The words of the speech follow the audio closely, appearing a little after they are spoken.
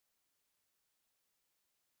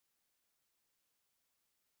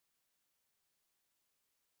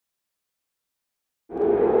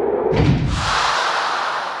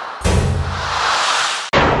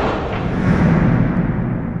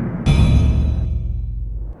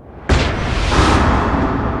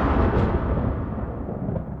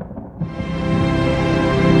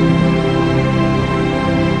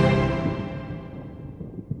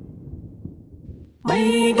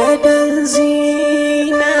Mai gadon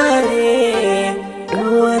zinare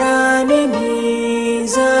dora ni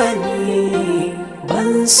mizani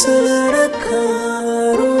ban suraka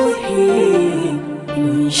ruhi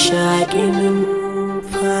in shaƙi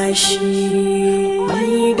numfashi.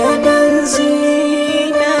 Mai gadon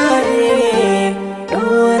zinare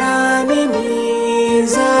dora ni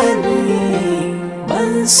mizani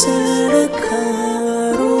ban suraka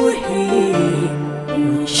ruhi in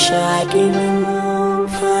shaƙi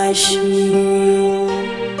numfashi.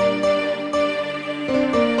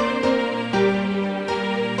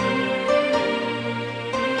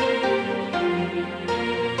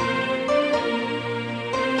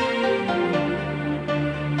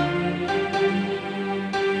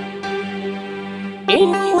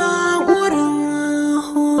 Inuwa gurin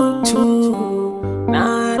hutu na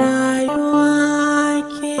rayuwa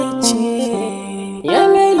ke ce,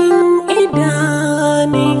 yanayin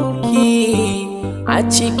idaninki a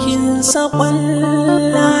cikinsa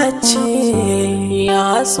ƙwallace,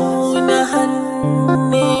 yatsu na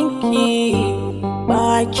hannunki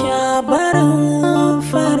ba kya barin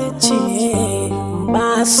farce, ba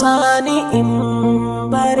sani in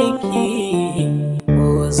barki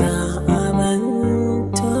ko za a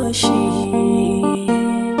manta shi.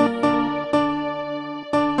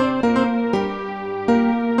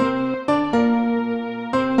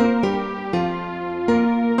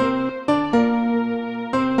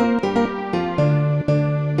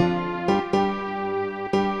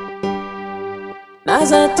 Na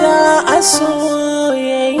zata a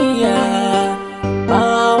soyayya ba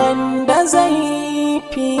wanda zai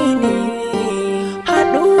fi ni,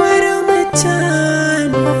 haɗuwar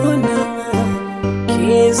mutanuna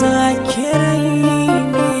ke za ki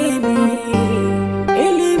raine ni,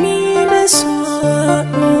 ilimi na so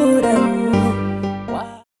ɗoran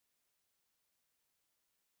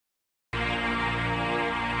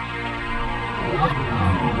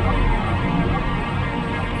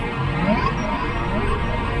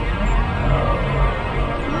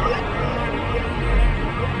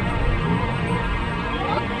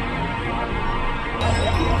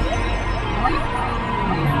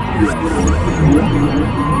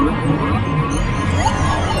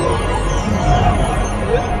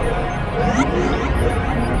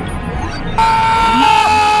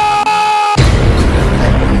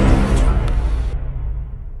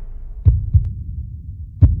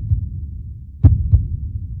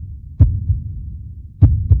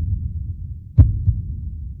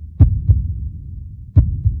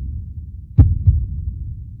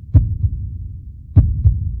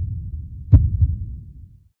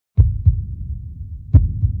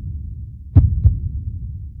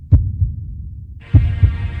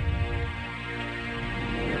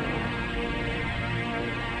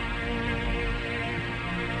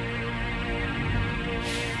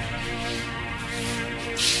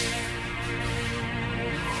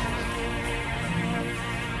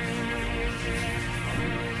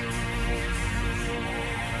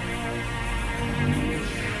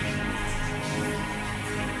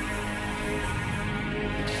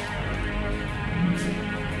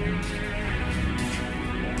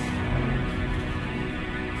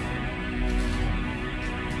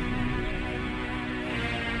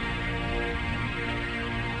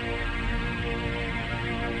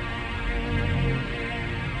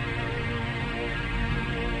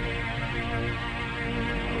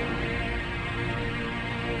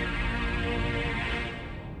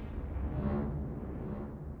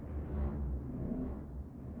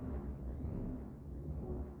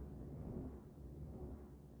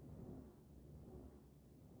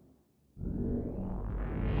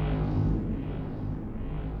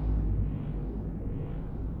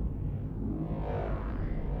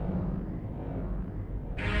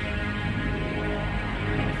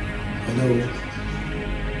Hello,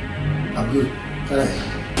 Abdul, kana yi?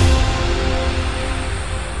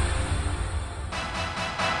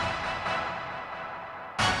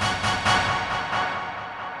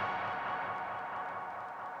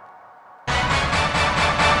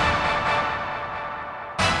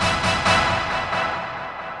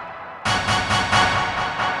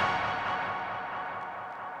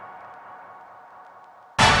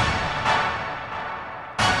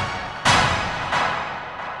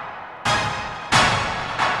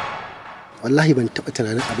 Wallahi ban taɓa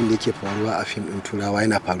tunanin abin da yake faruwa a fim ɗin Turawa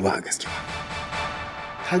yana faruwa a gaske ba.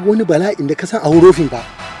 kaga wani bala'in da ka san a hurufin fa.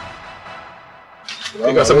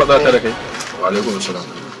 Kai ka san matsala ta da kai? Wa alaikum assalam.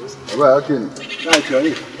 Ba yake ne. Na kira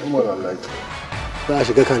ne. Umar wallahi. Za a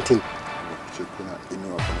shiga kantin. Ce kuna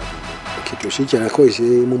inuwa kana da. Okay, to shikenan kawai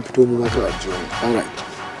sai mun fito mu ma kawai a jiya. Alright.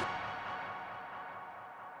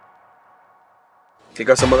 Kai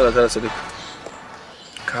ka san matsala ta da Sadiq?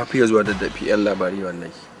 Ka fiye zuwa daddafi 'yan labari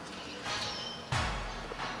wallahi.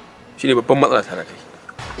 Shine babban matsala ta da kai.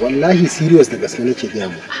 Wallahi serious da gaske nake gaya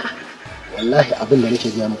muku. Wallahi abin da nake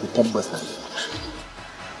gaya muku tabbas na.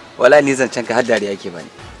 Wallahi ni zancen ka har dariya yake bani.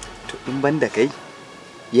 To in ban da kai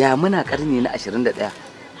ya muna karni na 21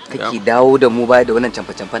 kake dawo da mu baya da wannan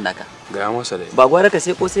camfa-camfan naka. Ga masa dai. Ba gwara ka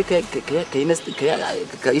sai ko sai ka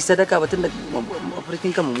yi sadaka ba tun da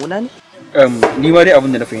mafarkin ka mummuna ne? Ni ma dai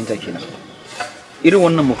abin da na fahimta kenan. Irin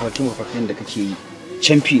wannan mafarkin da kake yi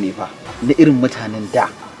camfi ne fa na irin mutanen da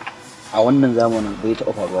a wannan zamanin bai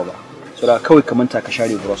taɓa faruwa ba. Saboda kawai ka manta ka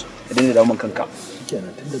share bros ka daina damun kanka.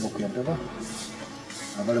 Shikenan tunda ba ku yarda ba.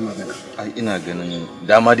 A bar magana. Ai ina ganin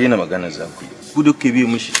dama daina magana za ku yi. Ku duk ke bi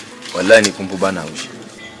mushi. Wallahi ni kun fi bana mushi.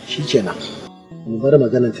 Shikenan. Mu bar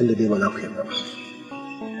magana tunda dai ba za ku yarda ba.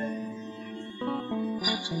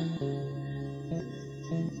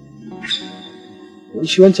 Wai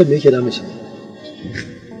shi wancan me yake da mishi?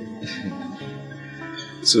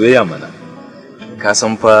 Soyayya mana. Ka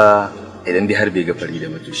san fa idan dai har bai ga fari da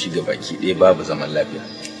mutu shi ga baki ɗaya babu zaman lafiya.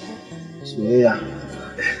 Soyayya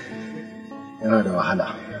yana da wahala.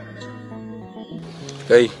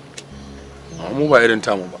 Kai, mu ba irin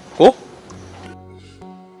tamu ba, ko?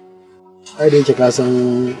 Ai da yake ka san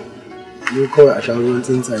mu kawai a sha ruwan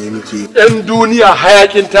tsuntsaye muke. Yan duniya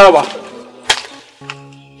hayakin taba.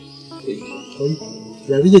 Kai,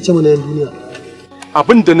 ya rike ce mana yan duniya?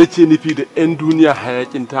 Abin da nake nufi da 'yan duniya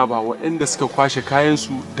hayakin taba waɗanda suka kwashe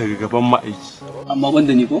kayansu daga gaban ma'aiki. Amma ban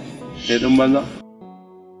da ni ko? Sai ɗan banza.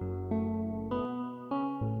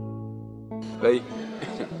 Kai,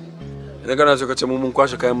 idan kana so ka ce mun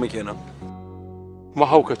kwashe kayan mu kenan.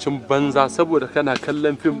 Mahaukacin banza saboda kana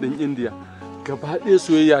kallon fim ɗin Indiya. Gaba ɗaya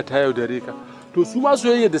soyayya ta yaudare ka. To su ma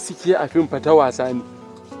soyayya da suke a fim fa ta wasa ne.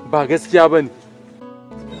 Ba gaskiya ba ne.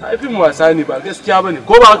 A fim wasa ne ba gaskiya ba ne.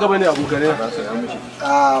 Ko ba haka ba ne abokanai?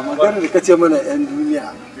 Magana da kace mana 'yan duniya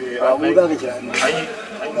ba mu za ka kira ni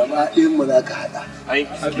gaba ɗayan mu za ka haɗa.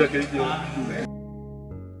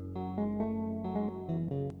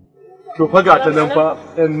 To fa ga ta nan fa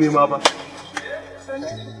 'yan nema ba.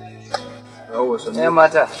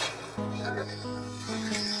 Mata.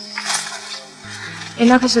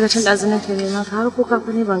 Ina ka shiga tun ɗazunan ke neman ka har ko kafa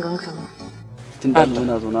ne ban ganka ba. Tun da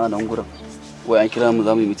muna zauna a nan gurin. Wai an kira mu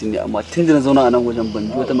za mu yi mitin ne amma tun da na zauna a nan wajen ban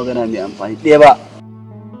ji wata magana mai amfani ɗaya ba.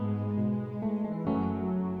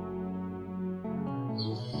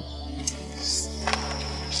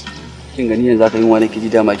 Kin gani yanzu aka yi wani ke ji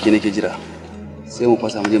dama ke nake jira. Sai mu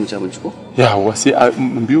fasa mu je mu ci abinci ko? Yawa sai a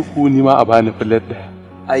biyu ku ni ma a bani filet ɗaya.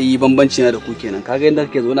 Ai bambanci na da ku kenan. Kaga yadda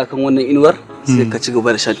kake zauna kan wannan inuwar sai ka ci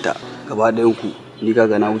gaba da shanta gaba ɗayan ku. Ni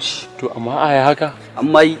kaga na wuce. To amma aya haka?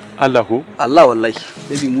 Amma yi. Allah ko? Allah wallahi.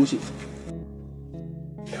 Sai bi mu ce.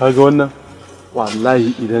 Kaga wannan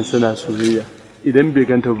wallahi idan suna soyayya idan bai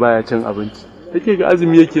ganta baya cin abinci take ga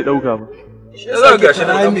azumi yake dauka ba Za ga shi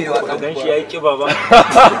na mai wa gan shi yayi kiba ba.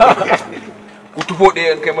 Ku tufo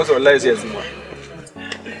ɗaya in kai masa wallahi sai ya tsuma.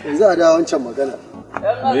 Yanzu a da wancan magana.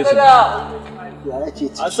 Ya yake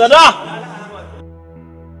ci? Asada!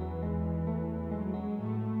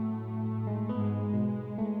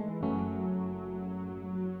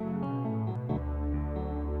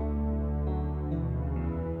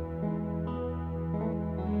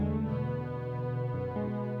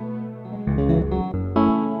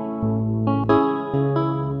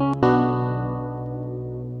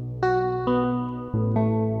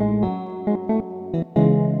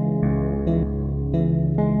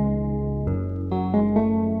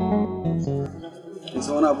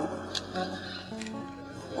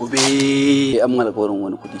 Gobe an mana alƙawarin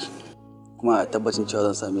wani kuɗi kuma a tabbacin cewa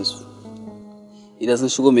zan same su. Idan sun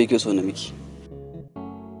shigo me yake so na miki?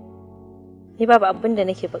 Ni babu abin da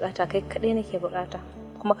nake bukata, kai kaɗai nake bukata.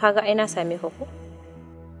 Kuma kaga ai na same ka ko?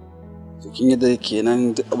 To kin yadda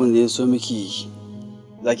kenan duk abin da ya so miki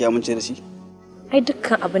zaki amince da shi? Ai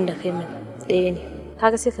dukkan abin da kai min ɗaya ne.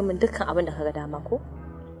 Kaga sai kai min dukkan abin da kaga dama ko?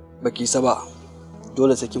 Baki saba.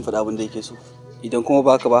 Dole sai kin faɗa abin da yake so. Idan kuma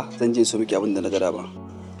ba haka ba zan je so miki abin da na ga dama.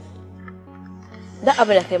 Duk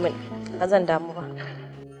abin da kai min ba zan damu ba.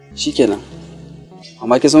 Shikenan.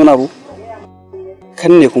 Amma kin san wani abu?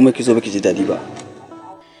 Kan ne kuma ki zo baki ji daɗi ba.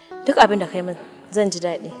 Duk abin da kai min zan ji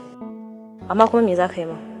daɗi. Amma kuma me za ka yi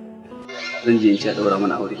min? Zan je in ci a ɗaura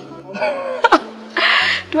mana aure.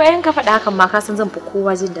 To ayan ka faɗa hakan ma ka san zan fi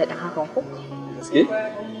kowa jin daɗin hakan ko? Gaske?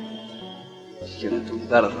 Kenan to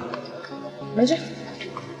zara. Maje.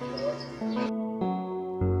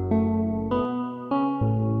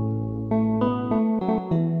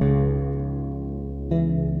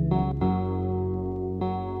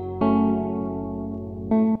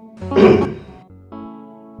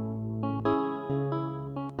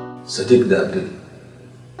 Sadiq da Abdul,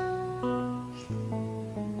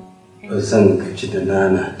 ba zan gaji da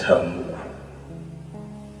nanata muku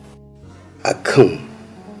akan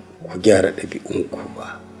ku gyara ɗabi'unku ba,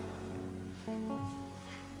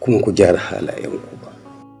 kuma ku gyara halayenku ba.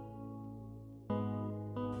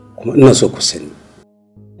 Kuma ina so ku sani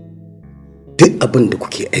duk abin da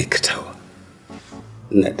kuke aikatawa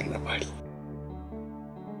ina da labari.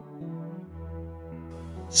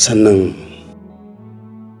 Sannan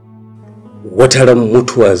wata ran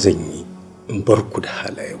mutuwa zan yi in bar ku da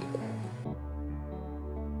halayenku.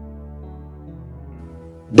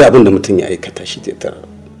 Da abin da mutum ya aikata shi zai tarar.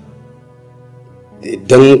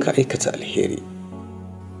 Idan ka aikata alheri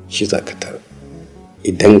shi za ka tarar,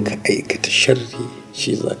 idan ka aikata sharri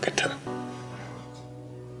shi za ka tarar.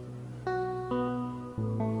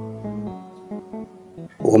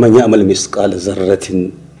 ومن يعمل مثقال ذرة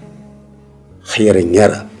خيرا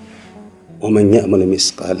يرى ومن يعمل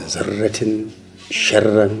مثقال ذرة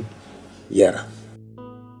شرا يرى.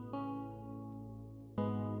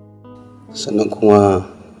 sannan kuma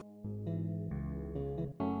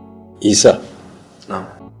Isa,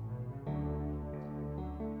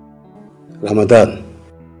 Ramadan,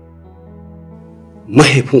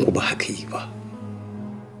 mahaifinku ba haka yi ba.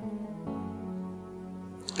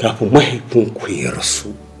 Kafin mahaifinku ya rasu,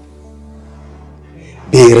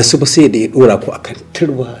 bai rasu ba sai da ya dora ku akan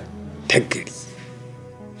turba ta gari.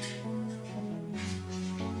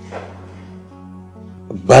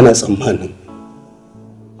 Ba na tsammanin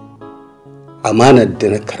amanar da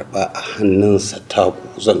na karba a hannunsa ta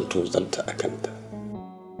zan tozalta a kanta.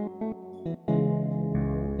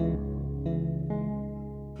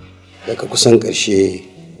 Daga kusan ƙarshe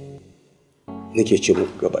nake ce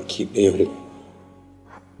muku gabaki ɗayan ku,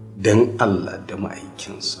 don Allah da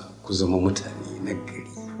ma'aikinsa ku zama mutane na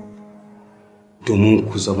gari, domin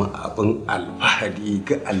ku zama abin alfahari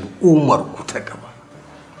ga al'ummar ku ta gaba.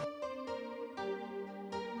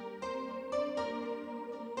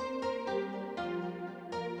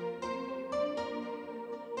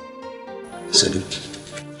 Sadiq,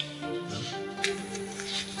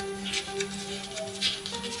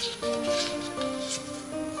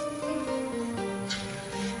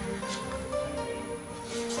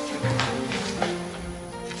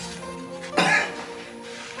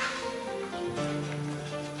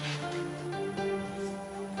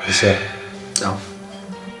 Isa. Na'am.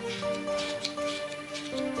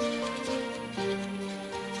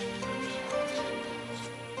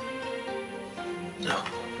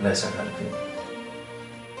 Allah ya saka alkhairi.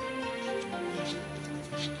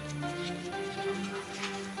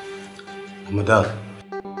 Ramadan,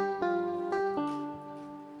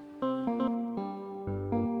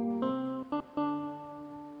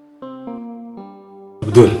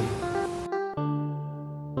 Abdul,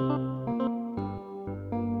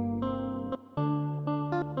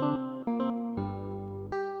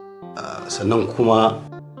 sannan kuma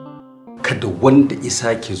kada wanda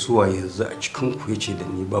isa ke zuwa yanzu a cikin ku yace da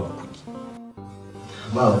ni babu kuɗi.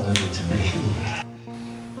 Ba wannan mutum ne.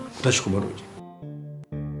 Tashi ku bar waje.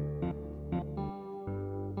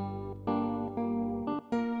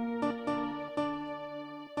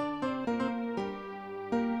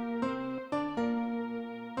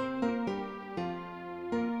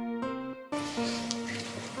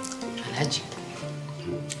 Alhaji,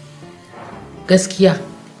 gaskiya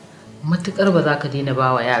matukar ba za ka daina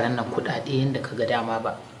ba wa yaran nan kuɗaɗe yadda ka ga dama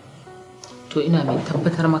ba, to ina mai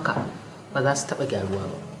tabbatar maka ba za su taɓa gyaruwa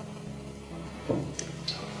ba.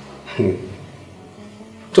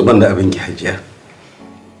 To ban da abin ki hajiya,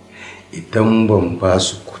 idan ban ba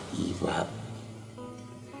su kuɗi ba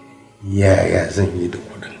yaya zan yi da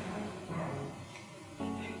kuɗin?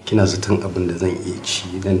 Kina zaton abin da zan iya ci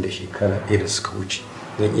nan da shekara ɗaya da suka wuce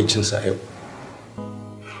zan iya cin sa yau?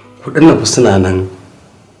 Kuɗin nan fa suna nan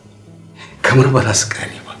kamar ba za su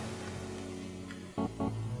kare ba.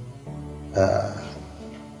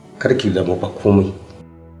 Karki da ba komai,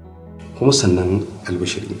 kuma sannan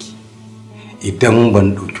albashirinki idan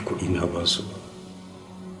ban ɗauki kuɗi na ba su ba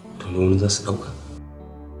to na wani za su ɗauka.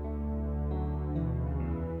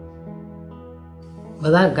 Ba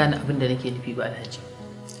za ka gane abin da nake nufi ba, Alhaji.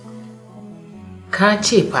 Ka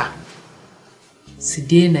ce fa su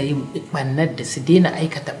daina yin ɓannar da su daina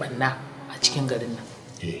aikata ɓanna a cikin garin nan.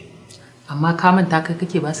 amma ka manta kai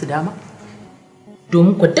kake ba su dama?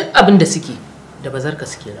 Domin ku duk abin da suke da bazarka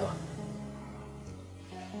suke rawa.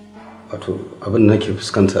 Wato abin da nake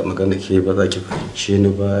fuskanta magana ke ba za ki fahimce ni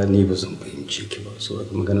ba, ni ba zan fahimce ki ba, so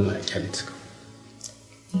daga magana na kyale ta.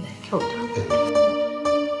 Allah ya kyauta.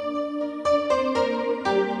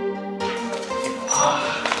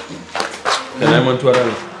 Kana yi mantuwa da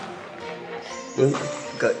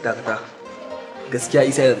dakata. Gaskiya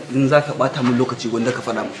Isa in za ka bata min lokaci wanda ka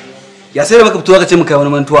faɗa mu. Ya sai da maka fitowa ka ce muka yi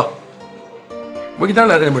wani mantuwa. Wai gidan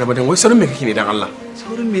Allah da mu Ramadan, wai saurin me kake ne dan Allah?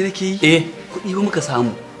 Saurin me nake yi? Kuɗi ba muka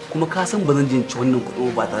samu. Kuma ka san ba zan je ci wannan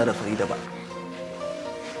kuɗi ba tare da Farida ba.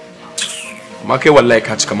 Amma kai wallahi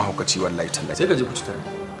ka cika mahaukaci wallahi tallahi. Sai ka je ku ci tare.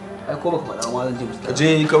 Ai ko baka faɗa ma zan je mu ci tare. Ka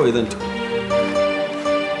je kawai zan tafi.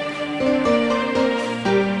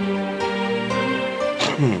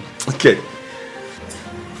 Okay.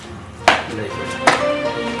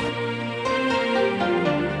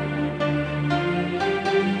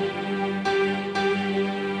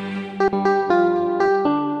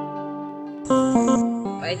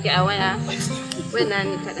 Baki a waya, wannan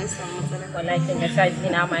ne kaɗan samu matsala. Wallahi kin ga caji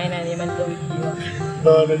na ma yana neman daukewa.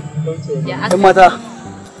 Ɗan mata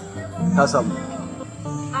ta samu.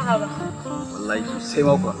 A'a ba. Wallahi sai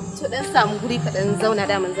ma kuwa. To dan samu guri kaɗan zauna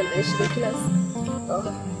da manzan dan shiga class.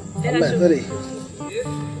 Allah ya tsare.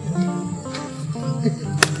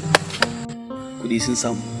 Kuɗi sun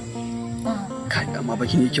samu. Kai amma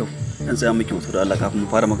baki ne kyau. Dan tsaya miki mutu da Allah kafin mu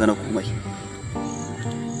fara magana komai.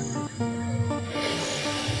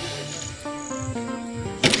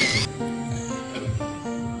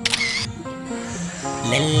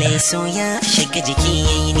 Lalle so ya shiga jiki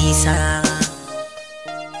yayi nisa.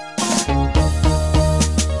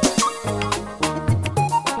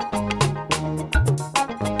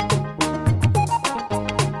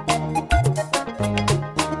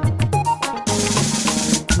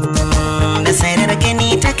 Nasarar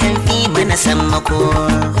gani ta kan fi mana sammako,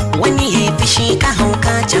 wani ya yi fishi ka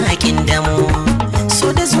hauka ci hakin damu,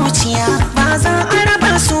 so da zuciya ba za a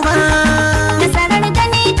raba su ba. Nasarar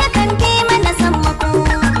gani ta kan fi mana sammako,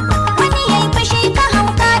 wani ya yi fishi ka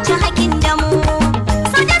hauka ci hakin damu,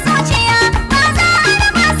 so da zuciya ba za a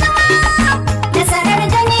raba su ba. Nasarar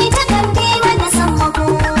gani ta kan fi mana sammako,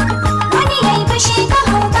 wani ya yi fishi ka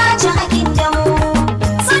hauka ci hakin damu,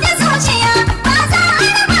 so da zuciya ba za a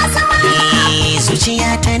raba su ba. Zuciya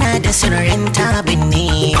tana da sirrin tabin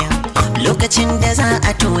ne, lokacin da za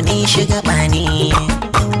a tone shi gaba ne,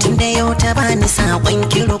 tun da yau ta bani saƙon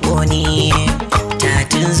kirko ne, ta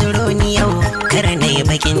tunzuro ni yau kar na yi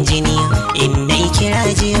bakin jini, in na yi kira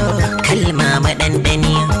jiyo kalma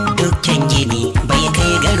maɗanɗani, dukkan gini bai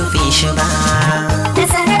kai ga rufe shi ba.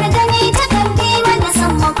 Nasarar gani ta kan fi mana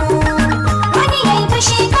sammako, wani ya yi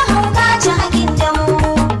fushi ka hauka ci hakin damu,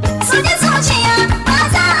 su da zuciya ba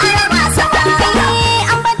za a raba su ba.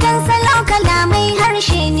 Ambatan salon kalamai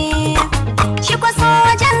harshe ne, shi kwaso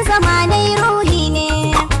wajen zamanai ruhi ne,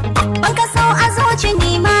 ban ka so a zuci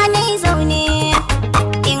ni ma na yi zaune,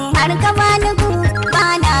 in har ka bani gu ba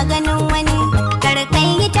na ganin wani, karkai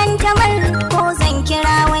yi tantamar ko zan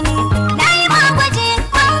kira wani, na yi ma gwaje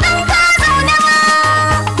ban gan ka zaune ba.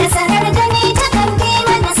 Nasarar gani ta kan fi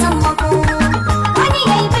mana sammako, wani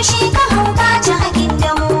ya yi fushi ka hauka ci hakin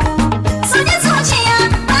damu, su da zuciya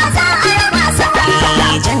ba za a raba su ba.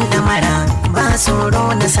 Jan damara ba tsoro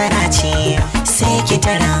nasara ce, sai ki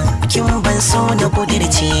tara kin ban so na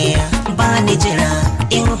kudirce, ba ni jira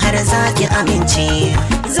in har za ki amince,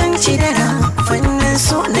 zan ci dara fannin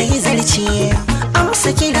so na yi zarce,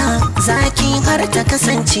 amsa kira zaki har ta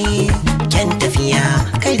kasance, kyan tafiya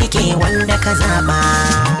kai rike wanda ka zaba.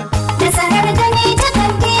 Nasarar gani ta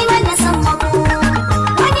kan fi mana sammako,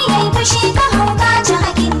 wani ya yi fushi ka hauka ci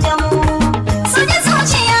hakin damu, su da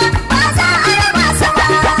zuciya ba za a raba su ba.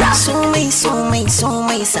 So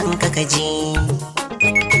mai san ka kaji.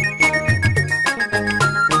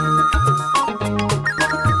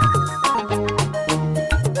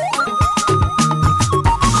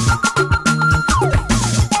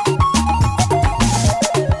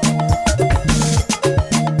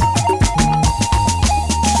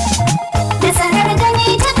 Nasarar gani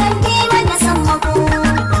ta kan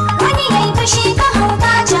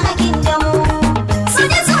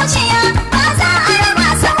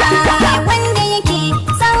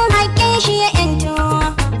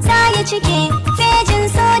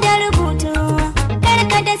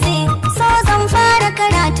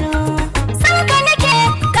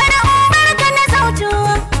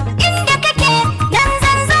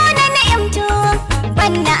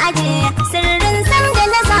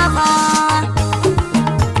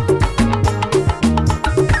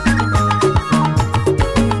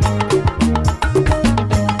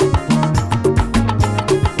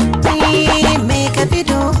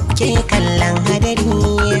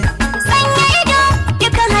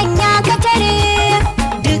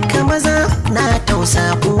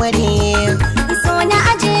more so na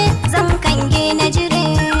aje zan kange na jire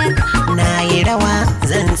na yi rawa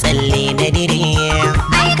zan tsalle na dire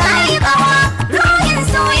ai kai kawa ruhin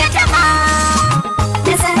so ya taba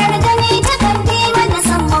da sanar gani ta kamfe mana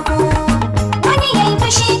sammako wani yayi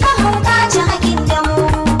fushi ka hauka ci hakin damu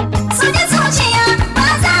so da zuciya ba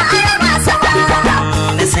za a raba sa ba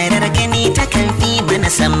da sanar gani ta kamfe mana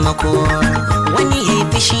sammako wani yayi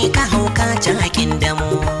fushi ka hauka ci hakin damu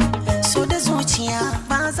so da zuciya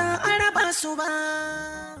ba za a raba su ba.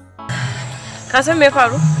 Ka san me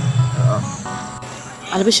faru?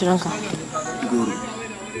 Albishiranka. Goro.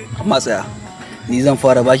 Amma tsaya. Ni zan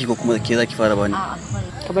fara baki ko kuma ke zaki fara bani?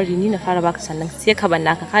 Ka bari ni na fara baka sannan sai ka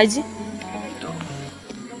banna ka kaji?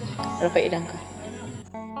 Rufe idanka.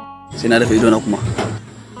 Sai na rufe idona kuma.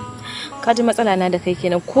 Ka ji matsala na da kai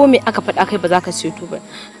kenan ko me aka faɗa kai ba za ka ceto ba.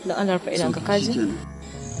 Dan Allah rufe idanka kaji?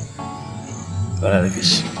 Bara rufe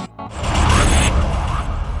shi.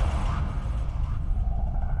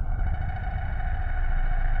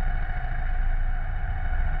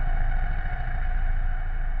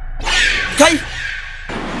 Kai!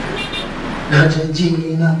 Na canji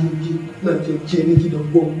na canji ni gidan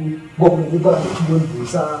gwamnati ba da ciwon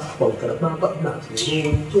dusa ban karɓa ba na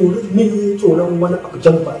tsoron wani abu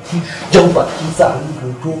jan baki sa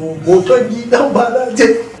hoton gidan ba na je.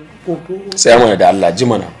 Sai mana da Allah ji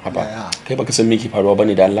mana haba kai baka san me ke faruwa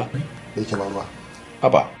bane da Allah me ke faruwa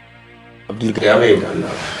haba Abdul ya mai da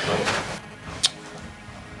Allah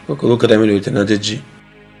ko zo ka dame da wata na jajji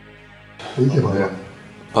me ke faruwa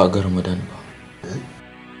ba ga Ramadan ba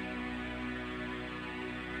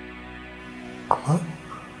amma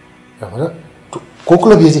Ramadan ko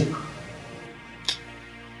kula bai je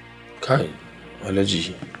kai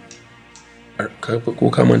alaji ko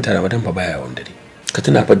ka manta Ramadan fa baya wanda dai ka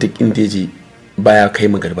tuna fa duk inda yaje baya kai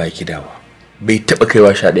magarba yake dawa bai taba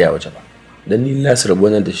kaiwa 11 a waje ba dan ni lasar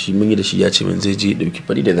wannan da shi mun yi da shi ya ce min zai je dauki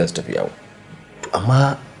Farida za su tafi yawo to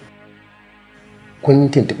amma kun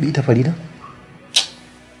tuntubi ta Farida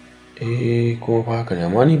kuma fa haka ne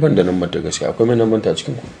amma ni ban da nan ta gaskiya akwai mai nan ta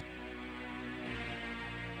cikin ku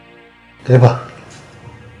kai ba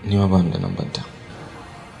ni ma ban da nan ta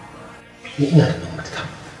ni ina da nan ta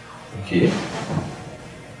okay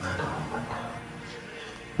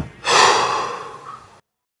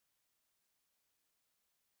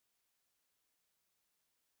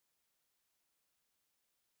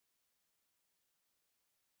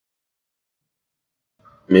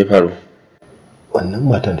me faru wannan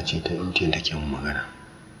matan da ce ta intiyan take mun magana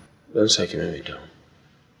dan saki mai ta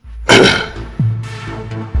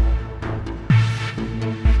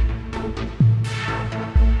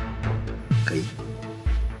kai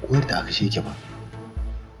kuwar da aka sheke ba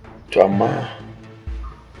to amma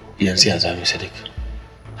yanzu ya zame Sadiq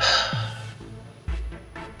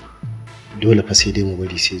dole fa sai dai mu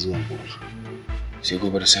bari sai zuwa gobe sai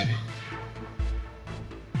gobe da safe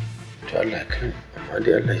to Allah ya kai amma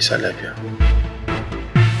dai Allah ya sa lafiya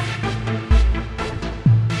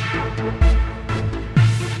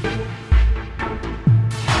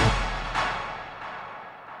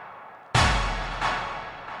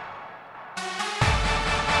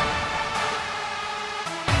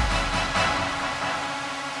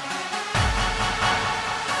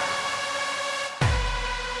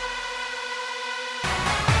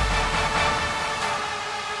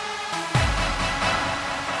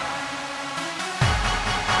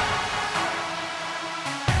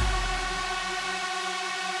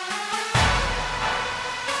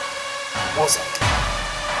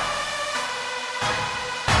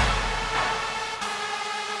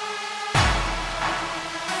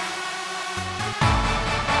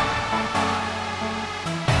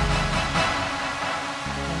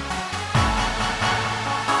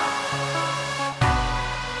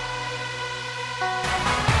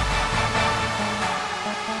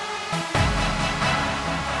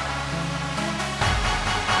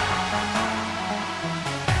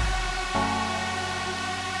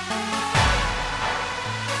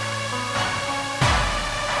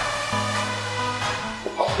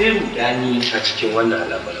akwai rudani a cikin wannan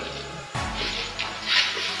al'amarin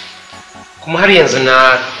kuma har yanzu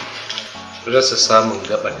na rasa samun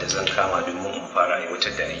gabar da zan kama domin in fara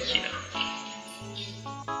aiwatar da aiki na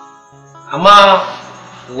amma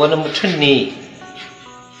wani mutum ne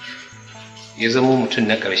ya zama mutum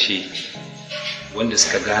na ƙarshe wanda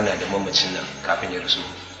suka gana da mamacin nan kafin ya rasu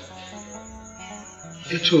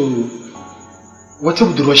eto wata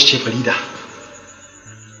budurwar ce Farida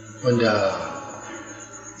wanda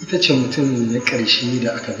ita ce mutum na ƙarshe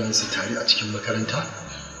da aka gansu tare a cikin makaranta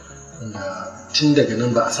wanda tun daga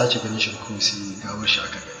nan ba a sace ganin shi kuma sai gawar shi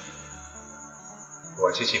aka gani.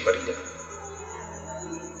 Wace ce Farida?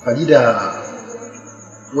 Farida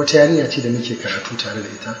wata yarinya ce da muke karatu tare da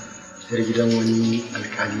ita, yar gidan wani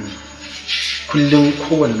alkali ne. Kullum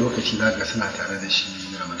kowane lokaci za ga suna tare da shi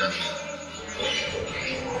Ramadan.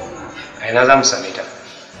 A ina za mu same ta?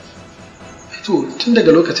 To tun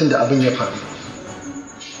daga lokacin da abin ya faru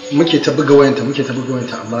muke ta buga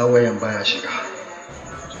wayanta amma wayan baya shiga.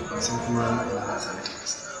 To ban san kuma ina za same ta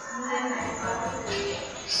gaskiya.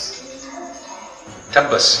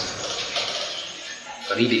 Tabbas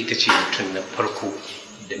Farida ita ce mutum na farko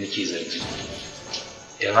da muke zargi.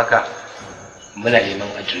 Don haka muna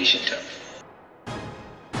neman adireshin ta.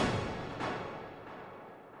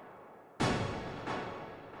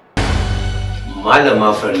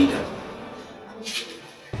 Malama Farida,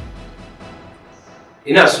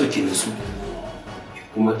 ina so ki nutsu ki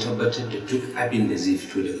kuma tabbatar da duk abin da zai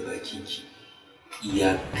fito daga bakinki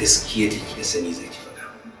iya gaskiya da kika sani zaki faɗa.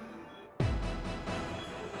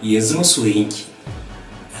 Yanzu masoyinki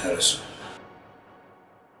ya rasu,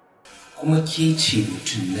 kuma ke ce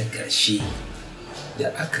mutum na ƙarshe da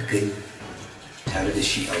aka gani tare da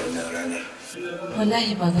shi a wannan ranar.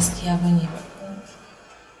 Wallahi ba gaskiya bane ba.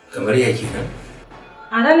 Kamar ya kenan?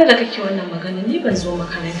 A ranar da kake wannan magana ni ban zo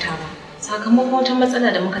makaranta ba, sakamakon wata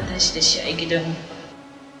matsala da muka tashi da shi a gidanmu.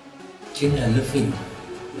 Kina nufin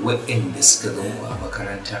waɗanda suka gan ku a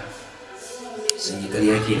makaranta sun yi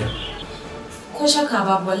ƙarya kenan? Ko shakka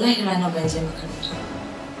babu, wallahi ranar ban je makaranta.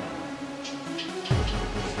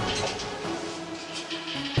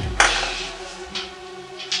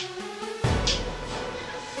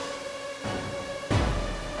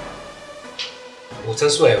 Hoton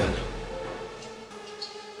suwaye wannan?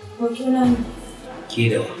 Hotuna ne. Ke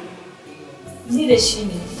da wa? Ni da shi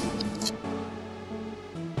ne.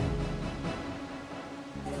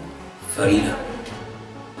 Farida,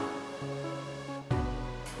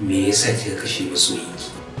 me yasa kika kashe masoyinki?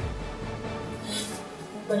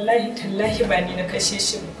 Wallahi tallahi ba ni na kashe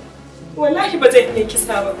shi ba. Wallahi ba zan iya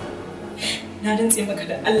kisa ba. Na rantse maka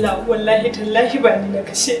da Allah, wallahi tallahi ba ni na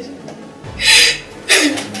kashe shi.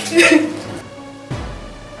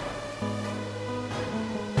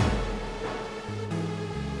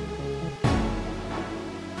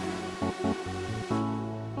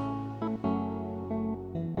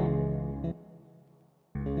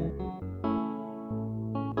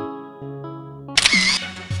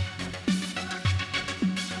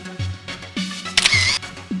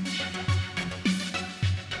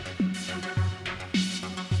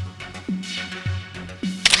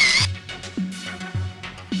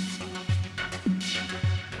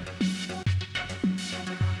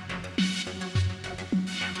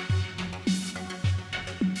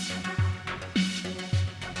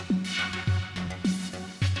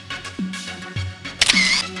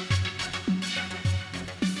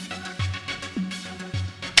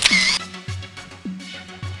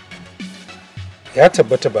 Ya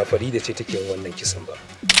tabbata ba Farida ce take yin wannan kisan ba.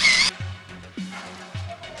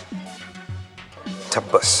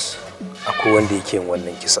 Tabbas akwai wanda yake yin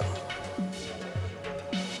wannan kisan.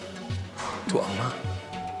 To amma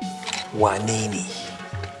wane ne?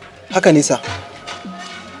 Haka nisa.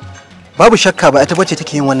 Babu shakka ba ita bace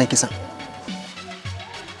take yin wannan kisan.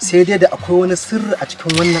 Sai dai da akwai wani sirri a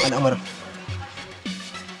cikin wannan al'amarin.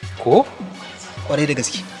 Ko? Kwarai da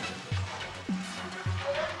gaske.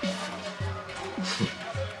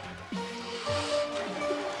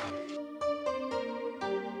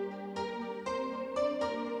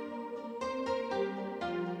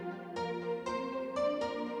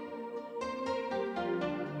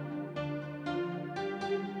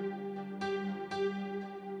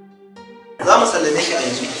 Za mu sallame ki a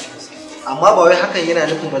yanzu, amma ba wai hakan yana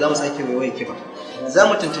nufin ba za mu sake waiwaye ki ba. Za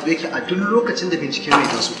mu tuntube ki a duk lokacin da bincike mai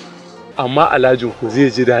taso. Amma alhajin ku zai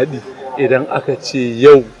ji daɗi idan aka ce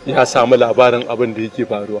yau ya samu labarin abin da yake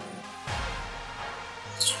faruwa.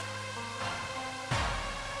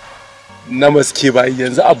 Na maske ba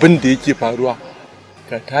yanzu abin da yake faruwa,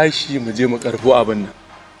 ka tashi mu je mu karbo abin nan.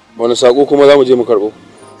 Wani sako kuma za mu je mu karbo?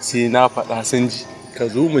 Sai na faɗa sun ji, ka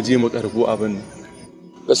zo mu je mu karbo abin nan.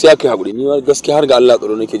 Gaskiya kai hakuri, ni gaskiya har ga Allah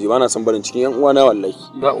tsaro nake ji, ba na san barin cikin yan uwana wallahi.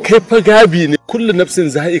 Kai fa gabi ne, kullu nafsin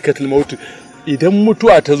za'iqatul maut. Idan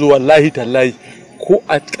mutuwa ta zo wallahi tallahi ko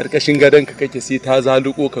a karkashin gadonka kake sai ta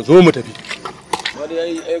zaluko ka zo mu tafi. Wani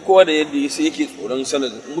ai kowa da yadda sai yake tsoron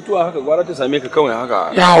sanar mutuwa haka gwara ta same ka kawai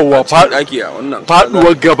haka. Yawwa faɗi a wannan.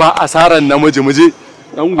 Faduwar gaba asaran namiji muje.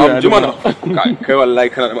 Dan guya ji mana. Kai wallahi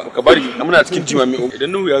kana ka bari muna cikin jimami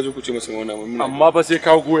idan Nuhu ya zo ku ce masa wannan mun. Amma fa sai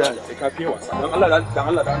ka goya sai ka fiye wasa. Dan Allah dan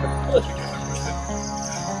Allah dan Allah.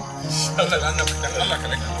 Allah dan Allah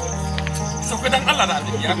kana. Sauka dan Allah da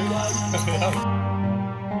ya.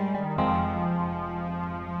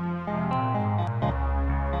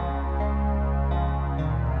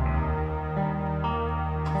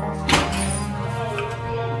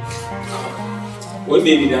 Wai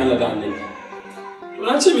me ne da Allah da Annabi? To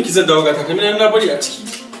na ce miki zan dawo ga takamina na bari a ciki.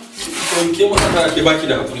 To ke mu aka ke baki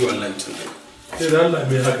da hakuri wallahi tun. Sai da Allah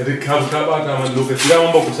me haka duk ka bata man lokaci da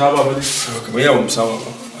mun ba ku saba ba dai. Kamar yawa mu saba ba.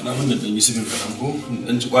 Ana mun da dan yi sifin karan ko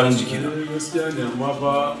dan ci kwarin jiki na. Gaskiya ne amma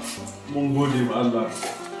fa mun gode ma Allah.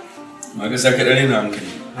 Ma ga saka dare na hankali.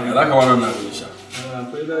 Ya zaka wannan na abin sha.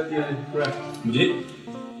 Akwai dadi ai kura. Mu je?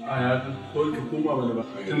 A ya ko ki kuma bane ba.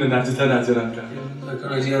 Tunda na ji tana jiran ka.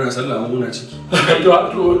 Kana ji yana sallah mun muna ciki. To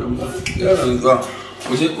ya ran zuwa.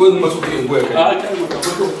 Mu je ko mu so kai goya kai. A kai mu ka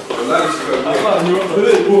fito. Wallahi shi ba. Allah ne wa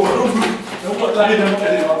bare ko. Dan wallahi dan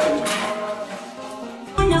kare ba.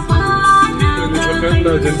 Kan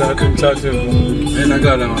da jin daɗin chatting. Ai na ga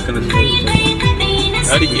alama kana da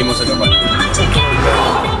ya rike masa gaba.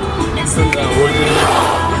 Sanda wani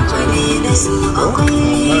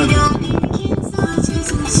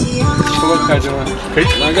kuma ka ji ma kai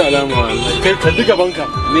na ga alama wallahi kai kalli gaban ka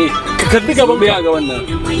me ka kalli gaban me ga wannan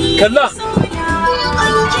kalla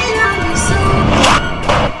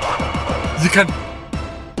zikan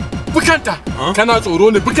bukanta kana tsoro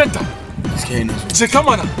ne bukanta gaskiya ina ce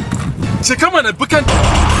kamana bukanta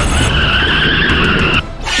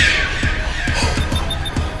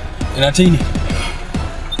ina ta yi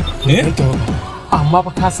ne amma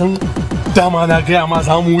ba ka san dama na gaya ma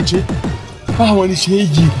za mu wuce ba wani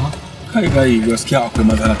shegi ba kai gayi gaskiya akwai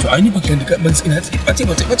matsala to ai ni bakin da ban tsina bace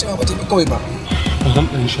ba kawai ba zan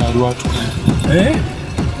dan sha ruwa to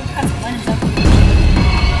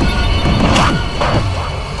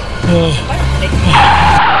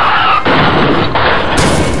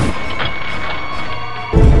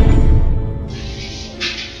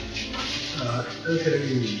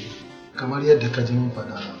kamar yadda ka ji mun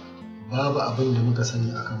faɗa babu abin da muka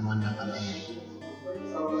sani akan wannan al'amari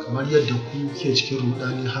kamar yadda ku ke cikin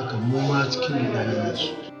rudani haka mu ma cikin rudani yake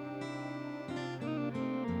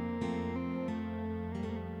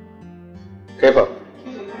kai fa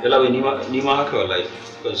yalla bai ni ma haka wallahi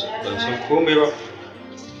ban san komai ba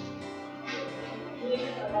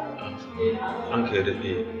an kai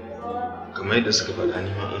daɗe kamar yadda suka faɗa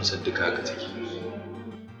ni ma an san duka haka take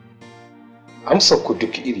amsar ku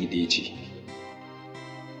duk iri ɗaya ce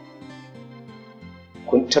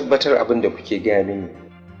kun tabbatar abin da kuke gaya mini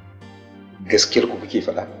gaskiyar ku kuke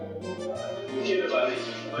faɗa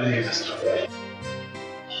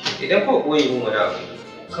idan kuka koyi mun wani abu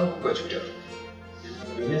kan kuka cutar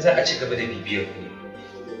domin za a ci gaba da bibiyar ku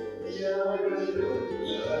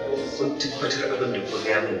kun tabbatar abin da kuka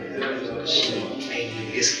gaya min shi ne ainihin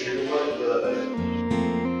gaskiya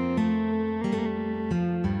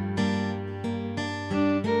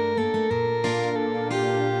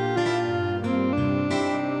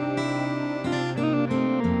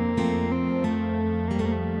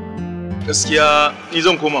gaskiya ni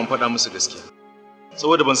zan koma in faɗa musu gaskiya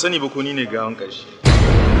saboda ban sani ba ko ni ne gawan ƙarshe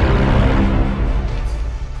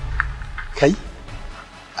kai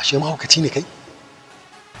ashe mahaukaci ne kai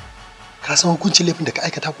ka san hukuncin laifin da ka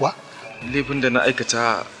aikata kuwa laifin da na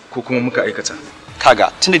aikata ko kuma muka aikata kaga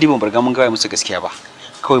tunda dai ban barga mun gaya musu gaskiya ba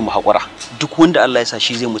kawai mu haƙura duk wanda Allah ya sa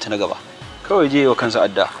shi zai mutu na gaba kawai je wa kansa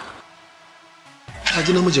adda ka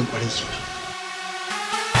ji namijin ƙwarai ke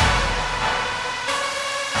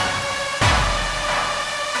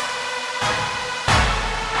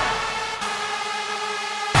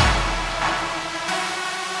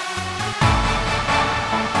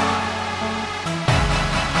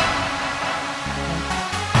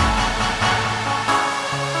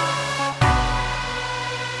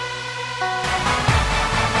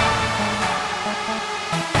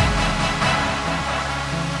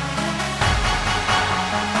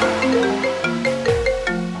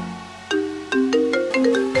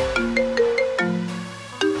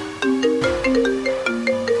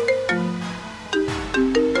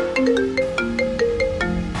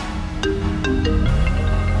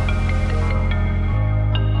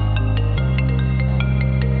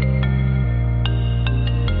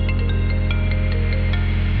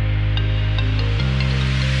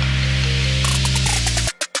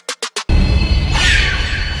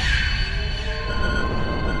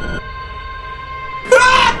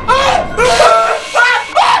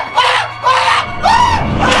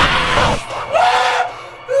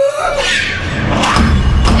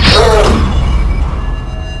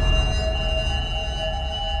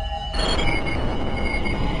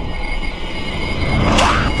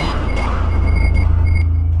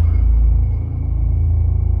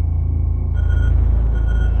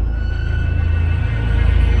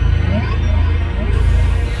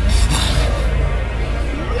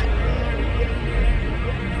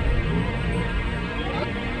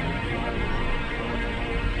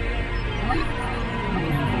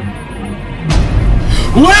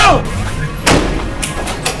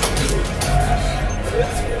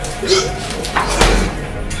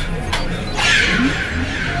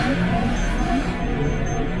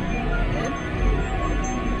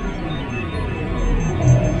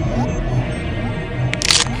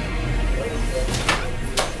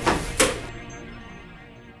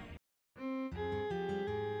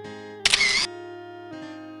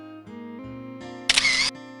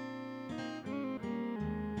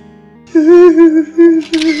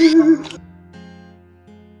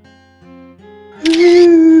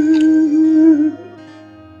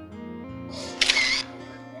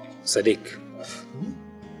Sadiq,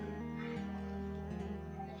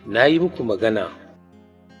 na yi muku magana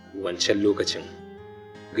wancan lokacin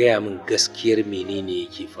gaya min gaskiyar menene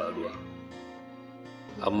yake faruwa,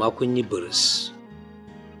 amma kun yi buris.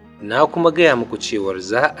 Na kuma gaya muku cewar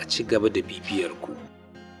za a ci gaba da bibiyar ku.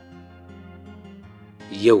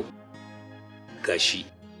 Yau gashi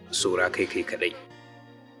saura kai kadai.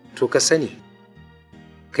 To ka sani,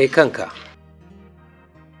 kai kanka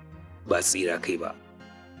ba tsira kai ba.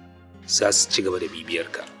 Za su ci gaba da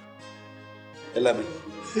bibiyarka. Allah bai.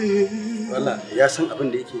 Wallah ya san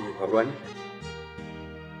abin da yake faruwa ne.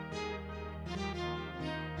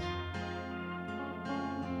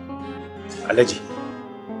 Alhaji,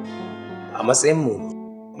 a matsayinmu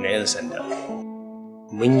na 'yan sanda,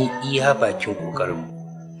 mun yi iya bakin ƙoƙarinmu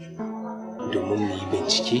domin mu yi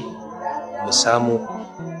bincike mu samu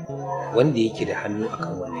wanda yake da hannu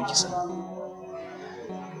akan wannan kisan.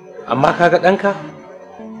 Amma kaga ɗanka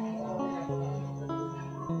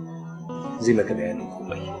zai maka bayanin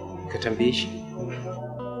komai, ka tambaye shi.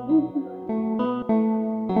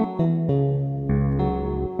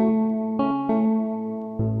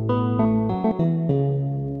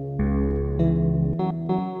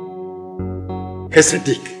 Kai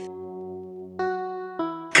Sadiq,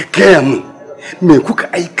 ka gaya min me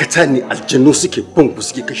kuka aikata ne aljannu suke bin ku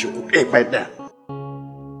suke kashe ku ɗaya bai ɗaya?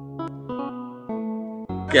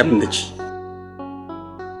 Gaya min naci.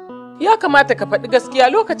 Ya kamata ka faɗi gaskiya,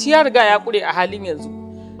 lokaci ya riga ya ƙure a halin yanzu.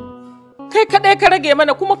 Kai kaɗai ka rage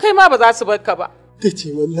mana kuma kai ma ba za su bar ka ba. Ita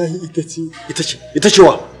ce wallahi ita ce. Ita ce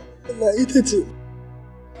wa? Wallahi ita ce.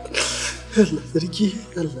 Allah sarki,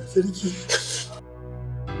 Allah sarki.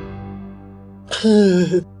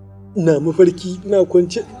 Na mafarki, na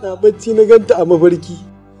kwance, na bacci na ganta a mafarki.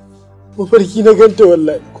 Mafarki na ganta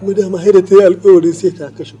wallahi, kuma da mahaida ta yi alƙawarin sai ta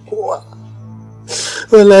kashe kowa.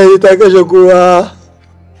 Wallahi ta kashe kowa.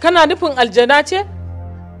 Kana nufin aljana ce?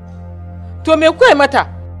 To me kuwa mata?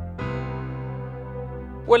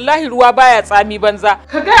 Wallahi ruwa baya tsami banza.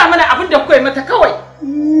 Ka gaya mana abin da kuwa mata kawai.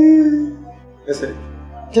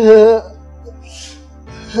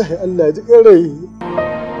 Allah ji ƙarai.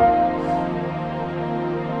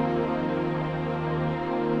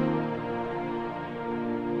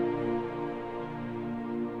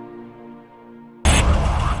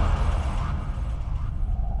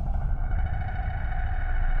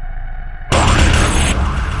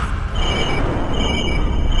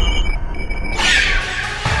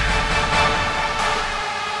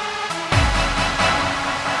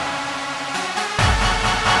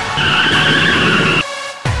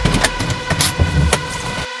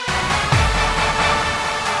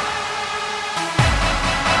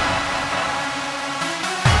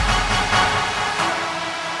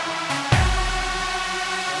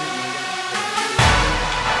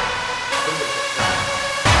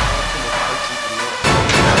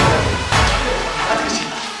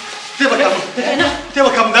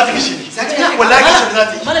 Taimaka mun za ta kashe ni. Wallahi kashe ni za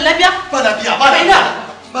ta yi. Mara lafiya? Ba lafiya, ba lafiya.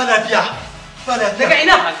 Ba lafiya. Ba lafiya. Daga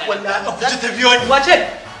ina? Wallahi a kuce ta biyo ni. Wace?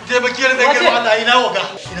 Taimaki ni da girma Allah ina waga.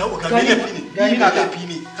 Ina waga me laifi ne? Gani kaka.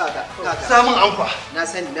 Kaka. Samun ankwa. Na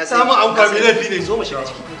sani. Samun ankwa me laifi ne? Zo mu shiga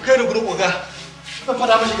ciki. Kai da gurin waga. Zan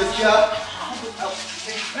faɗa mashi gaskiya.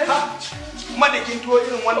 Madakin tuwo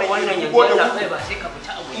irin wannan yanzu ko da ba sai ka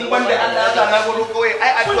fita abu. in banda Allah ya na gudu kawai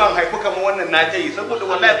ai addu'an haifu kamar wannan na ta yi saboda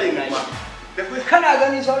wallahi zai yi ma. Kana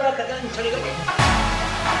gani saura ka dan sarga.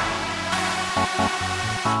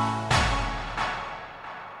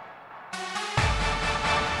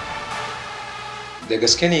 Da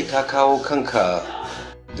gaske ne ka kawo kanka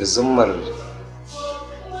da zummar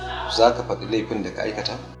za ka faɗi laifin da ka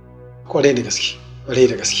aikata? Kwarai da gaske, kwarai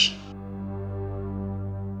da gaske.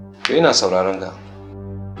 To ina sauraron ka.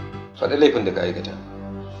 Faɗi laifin da ka aikata.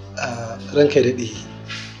 Ranka ya daɗe,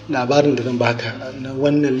 labarin da zan baka na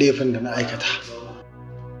wannan laifin da na aikata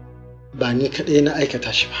ba ni kaɗai na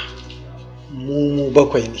aikata shi ba. Mu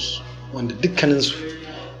bakwai ne wanda dukkaninsu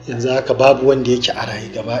yanzu haka babu wanda yake a raye,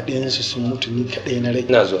 gaba ɗayansu sun mutu, ni kaɗai na rai.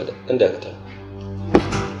 Ina zuwa da ɗan dakata.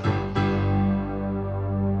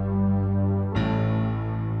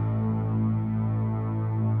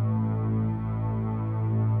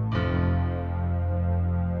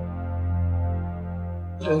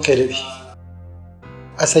 Ranka daɗe.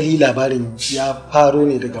 Asali labarin ya faro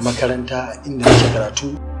ne daga makaranta inda nake karatu.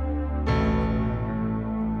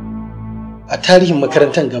 A tarihin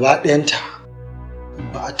makarantar gaba ɗayanta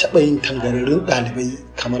ba a taɓa yin tangararrun ɗalibai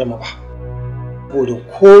kamar mu ba. Saboda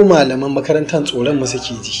ko malaman makarantar tsoron mu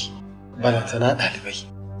suke ji, balantana ɗalibai.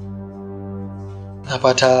 Na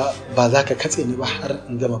fata ba za ka katse ni ba har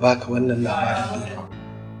in gama baka wannan labarin da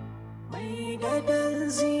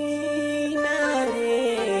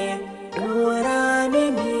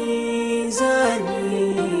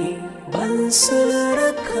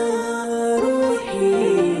Saraka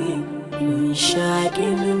ruhi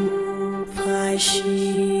shaƙinin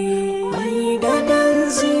fashi mai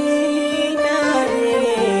gadon zinare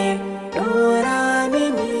ɗora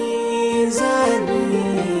mini zane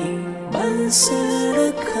ban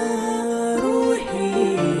saraka ruhi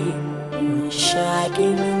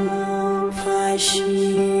shaƙinin fashi.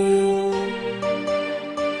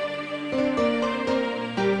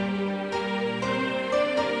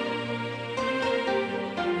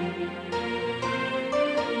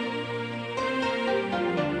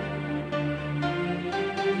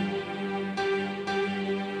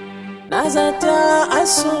 Na zata a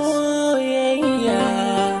soyayya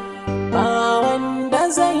ba wanda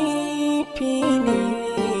zai fi ni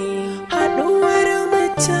haɗuwar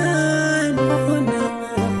mutanuna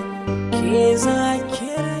ke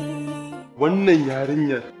zakirai. Wannan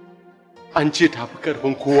yarinyar an ce tafi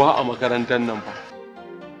karfin kowa a makarantar nan ba.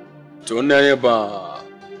 To wannan yarinyar ba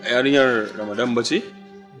yarinyar Ramadan ba ce?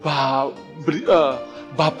 Ba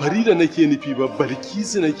Farida nake nufi ba,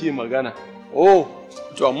 Barkisu nake magana. Oh,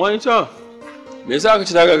 to amma ita me yasa aka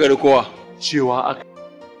ci ta gagari kowa? Cewa aka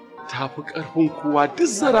tafi karfin kowa duk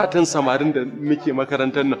zaratan samarin da muke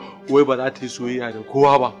makarantar nan wai ba za ta yi soyayya da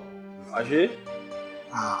kowa ba. Ashe?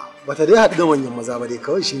 Ba ta dai haɗu da manyan maza ba dai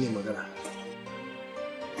kawai shine magana.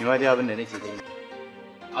 Ni ma dai abin da nake gani.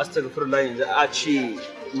 Astaghfirullah, yanzu a ce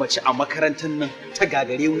mace a makarantar nan ta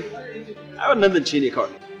gagare mu. Ai wannan zance ne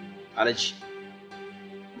kawai. Alaji.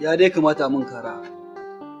 Ya dai kamata mun kara.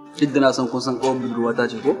 Duk da na san kun san kawai budurwata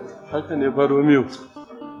ce ko? Haka ne ba Romeo.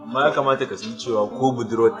 Amma ya kamata ka san cewa ko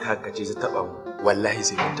budurwar ta kace ta taba mu wallahi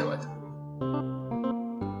sai mun taba ta.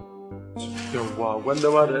 Yawwa gwanda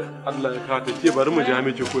ma da Allah ya kawo ta ke bari mu ja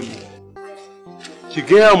miki kulli. Ki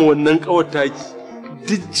gaya mu wannan kawar taki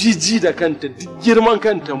duk jiji da kanta duk girman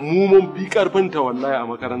kanta mu mun fi karfin ta wallahi a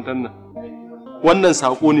makarantar nan. Wannan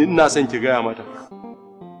sako ne ina son ki gaya mata.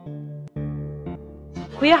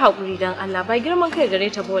 Ku yi haƙuri don Allah, ba girman kai gare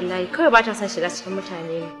ta ba wallahi, kawai ba ta son shiga cikin mutane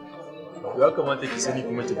ne. Ya kamata ki sani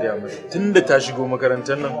kuma ki gaya mata tunda ta shigo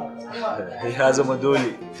makarantar nan ya zama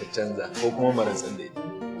dole ta canza ko kuma maratsan da ita.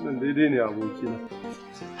 Nan daidai ne abokina.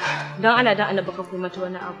 Don Allah don Allah baka koyi mata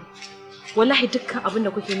wani abu. Wallahi dukkan abin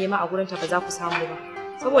da kuke nema a gurinta ba za ku samu ba.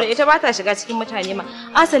 Saboda ita ba ta shiga cikin mutane ma,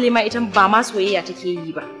 asali ma ita ba ma soyayya take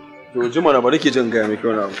yi ba. To jima na bari ki jin gaya miki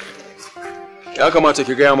wani abu. Ya kamata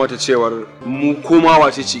ki gaya mata cewar mu koma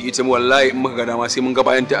wace ce ita wallahi in muka ga dama sai mun ga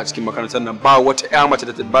bayanta a cikin makarantar nan ba wata ƴa mace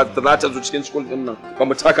da za ta zo cikin school din nan ba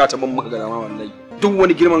mu taka ta ban muka ga dama wallahi duk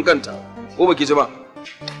wani girman kanta ko baki ji ba.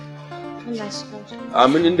 Allah shi kauce.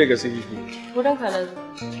 Amin inda ga sai kike. Gurin ka na zo.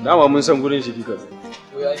 Dama mun san gurin shi kika zo.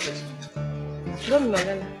 To ya ita. Don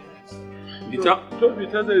magana. Bita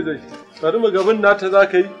zai. Bari mu gaban nata za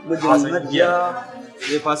ka yi. Mijin Hajiya.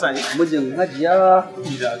 Zai fasa ne. Mijin Hajiya.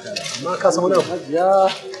 Amma ka san wani abu? Hajiya.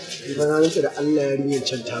 Idan na rantsa da Allah yarinyar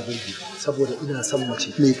can ta burge saboda ina son mace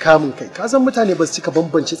mai kamun kai. Ka san mutane ba su cika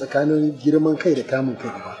bambance tsakanin girman kai da kamun kai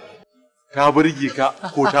ba. Ta burge ka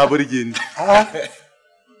ko ta burge ni?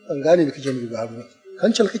 Ban gane me kake nufi ba Haruna.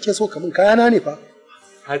 Kancal kake so kamun kayana ne fa.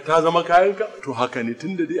 Har ta zama kayanka? To haka ne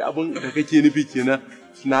tunda dai abin da kake nufi kenan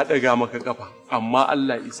na ɗaga maka kafa amma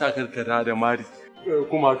Allah isa karkata da mari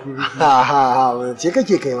kuma turi. Ce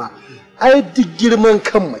kake kai ma. Ai duk girman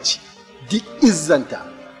kan mace duk izzanta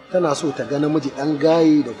tana so ta ga namiji dan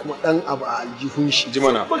gaye da kuma dan abu a aljihun shi.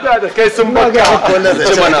 Jimana. Buga da kai sun baka.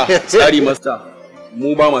 Jimana. Tsari master.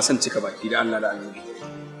 Mu ba ma son cika baki da Allah da Annabi.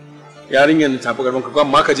 Yarinyar ta fi karfin ka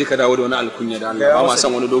amma ka je ka dawo da wani alkunya da Allah ba ma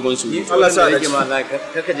son wani dogon su. Allah sa rage ma Allah ka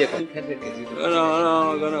je ka je.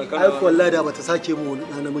 Ai wallahi da bata sake mu wani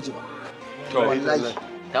dan namiji ba. To wallahi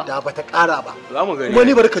da bata ƙara ba. Za mu gani. Kuma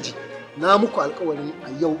ni barka ji. Na muku alƙawari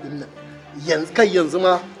a yau din nan. Yanzu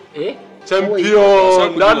ma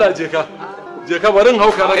champion lala je ka barin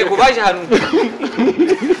hauka na ku bashi hannu.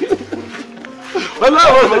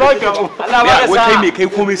 wallahi ba za ka Allah ba ka sa kai me kai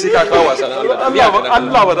komai sai ka kawo wasa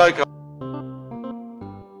Allah ba za ka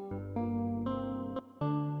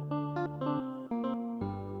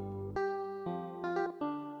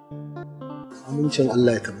amincin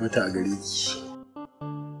Allah ya tabbata a gare ki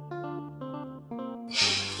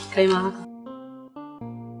Kai ma haka.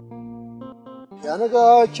 Ya na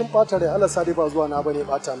ga kin ɓata rai, Allah sa dai ba zuwa na bane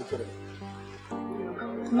ɓata miki rai.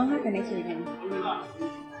 Kuma haka nake gani.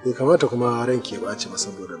 Bai kamata kuma ranki ya ɓaci ba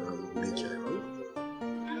saboda na ranki rai.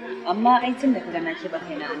 Amma ai tun da ka gana ke ba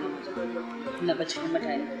kaina a nan na ba cikin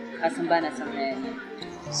mutane, ka san ba na son hayaniya.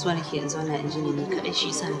 So nake in zauna in ji ne kaɗai shi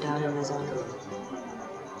yasa na dawo na zauna.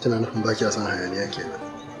 Tana nufin ba kiya son hayaniya kenan.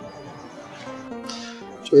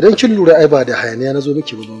 To idan kin lura ai ba da hayaniya na zo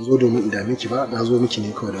miki ba, ban zo domin in dame ki ba, na zo miki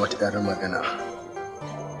ne kawai da wata ƴarar magana.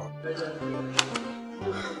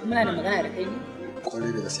 Muna da magana da kai ne?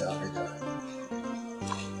 Kwarai da gaske a kai ka.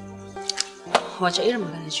 Wace irin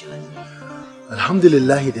magana ce wannan?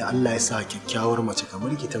 Alhamdulillah da Allah ya sa kyakkyawar mace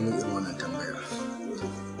kamar ki ta min irin wannan tambayar.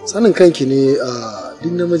 Sanin kanki ne a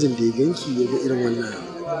duk namijin da ya ganki ya ga irin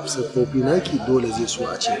wannan siffofi naki dole zai so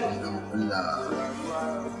a ce kun gama kulla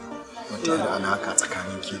wata da alaka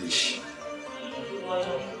tsakanin ki da shi.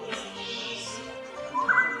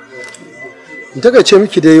 In takaice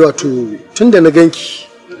miki dai wato tunda na ganki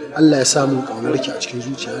Allah ya sa mun kaunar ki a cikin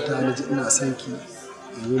zuciyata na ji ina son ki.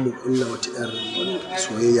 Yi mu kulla wata 'yar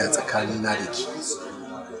soyayya tsakanin na da ki.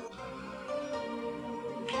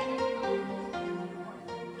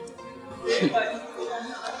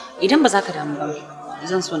 Idan ba za ka damu ba,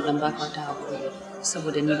 zan so dan baka wata hakuri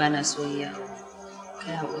saboda ni ba na soyayya.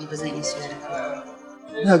 Kai hakuri ba zan iya soyayya da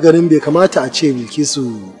kai. Ina ganin bai kamata a ce Bilkisu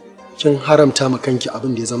kin haramta ma kanki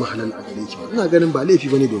abin da ya zama halal a gare ki ba. Ina ganin ba laifi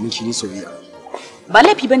bane domin ki ni soyayya. Ba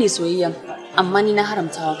laifi bane soyayya, amma ni na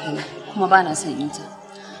haramtawa kaina kuma ba na son ita.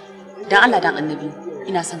 Dan Allah dan Annabi,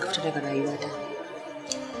 ina son ka fita daga rayuwata.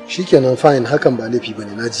 Shikenan fine, hakan ba laifi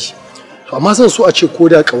bane naji. To amma zan so a ce ko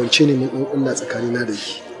da kawance ne mun dan Allah tsakanina da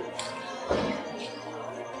ki.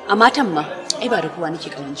 A matan ma, ai ba da kowa nake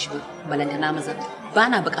kawanci ba, balantana maza. Ba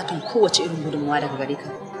na buƙatar kowace irin gudunmawa daga gare ka.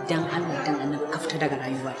 Dan Allah dan Annabi ka fita daga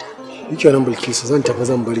rayuwata. Shikenan Bilkisu zan tafi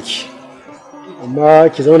zan bar ki. Amma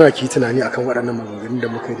ki zauna ki tunani akan waɗannan maganganun da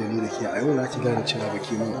muka yi da ni da ke a yau za ki gane cewa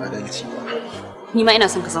baki min adalci ba. Ni ma ina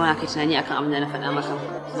son ka zauna kai tunani akan abin da na faɗa maka.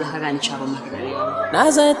 Za ka gane cewa ban maka dare. Na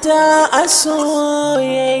zata a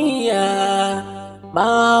soyayya ba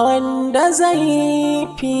wanda zai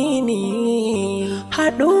fi ni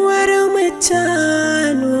haɗuwar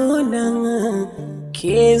mutane nan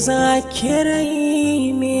ke za ki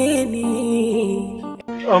raine ni.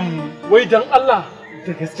 Wai dan Allah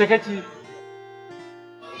da gaske kake?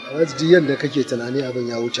 Alhaji yadda kake tunani abin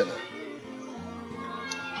ya wuce nan.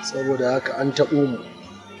 Saboda haka an taɓo mu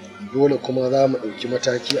dole kuma za mu ɗauki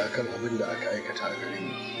mataki akan abin da aka aikata a gare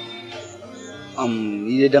mu.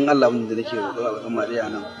 Ni dai dan Allah abin da nake roƙo al'umma dai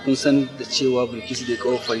anan kun san da cewa Bilkisu da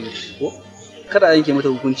kawo fari ko kada a yanke mata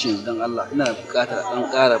hukunci yanzu dan Allah ina buƙatar dan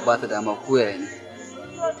ƙara ba ta dama ko yaya ne.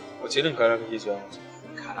 Wace irin kara kake so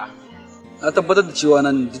kara? Na tabbatar da cewa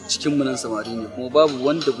nan duk cikin mu nan samari ne kuma babu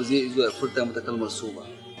wanda ba zai zo ya furta mata kalmar so ba.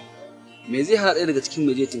 Me zai hana ɗaya daga cikin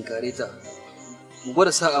mu je tinkare ta? Mu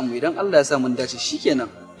gwada sa'a mu idan Allah ya sa mun dace shikenan.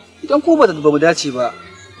 Idan ko ba mu dace ba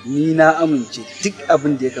ni na amince duk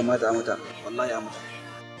abin da ya kamata a mata wallahi a mata.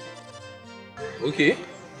 Okay,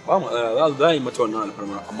 ba mu za yi mata wannan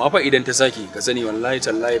alfarma amma fa idan ta saki ka sani wallahi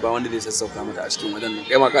tallahi ba wanda zai sassauka mata a cikin wajen nan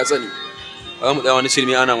kai ma ka sani ba za mu tsaya wani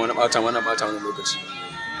shirme ana wani bata wani lokaci.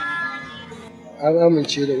 An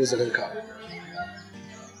amince da uzurinka.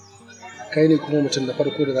 Kai ne kuma mutum da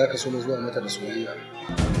farko da zaka so mu zuwa mata da soyayya.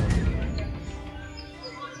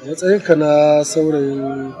 Matsayinka na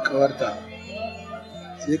saurayin ƙawarta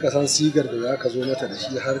sai ka san sigar da za ka zo mata da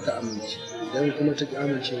shi har ta amince. Idan kuma ta ki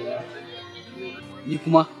amincewa ni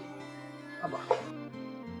kuma haba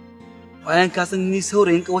bayan ka san ni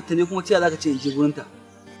saurayin ƙawarta ne kuma ta za ka ce in je gurinta.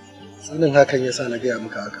 Sanin hakan yasa na gaya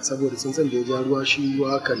maka haka saboda tsuntsun da ya ja ruwa shi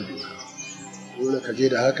ruwa kan doka. Dole ka je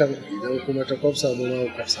da hakan idan kuma ta kwafsa mu ma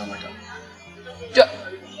kwafsa mata.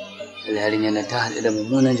 Yarinyar nan ta haɗu da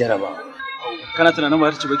mummunan jarabawa. Kana tunanin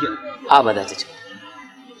ba ta ci ba kenan? A ba za ta ci.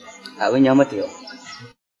 Abin ya mata yawa.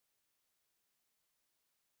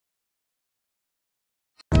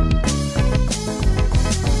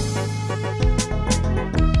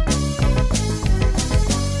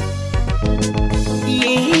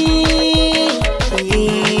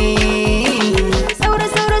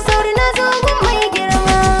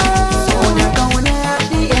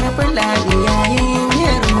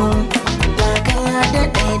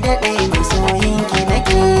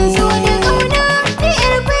 Soyayya ƙauna, ni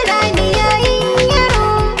 'yar Fulani yayi.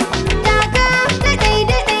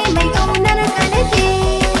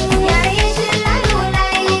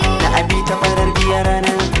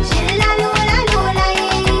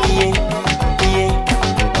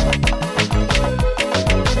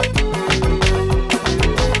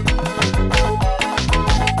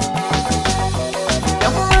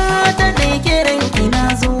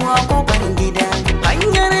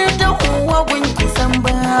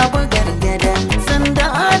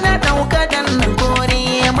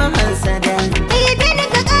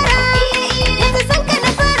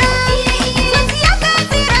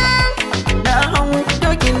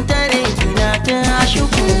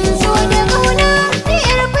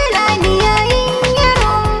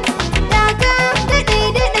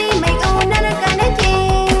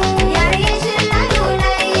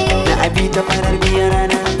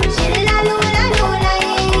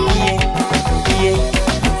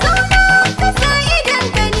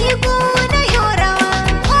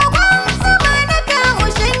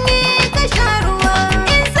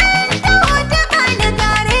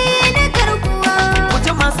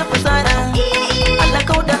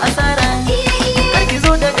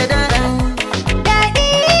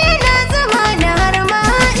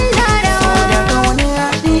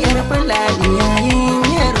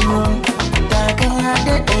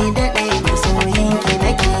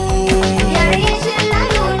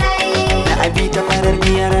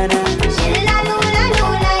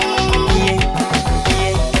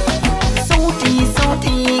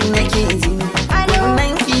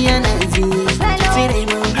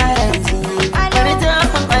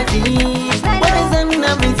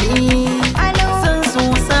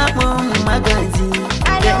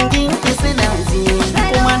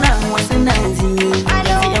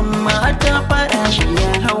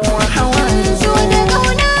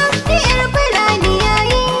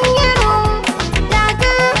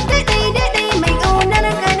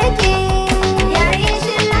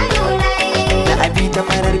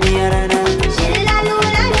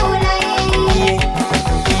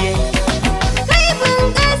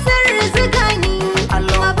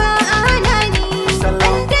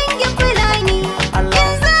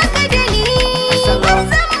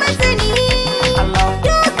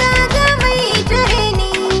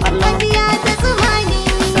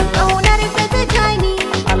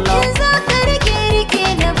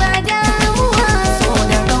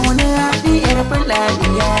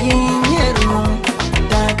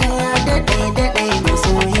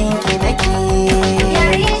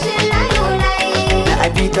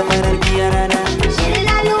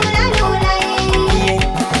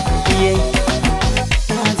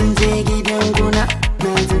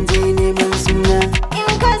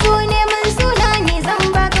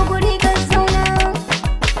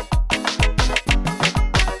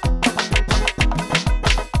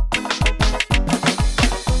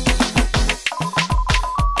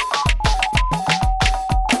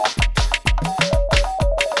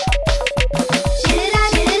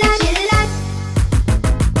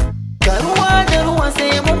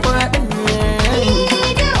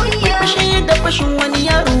 shin wani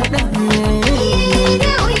yaro ɗan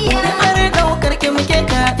da har ɗaukar ki muke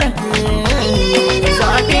kaɗan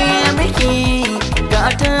zaɓe muke ga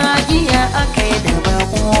ta giya akai da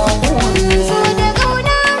bako so da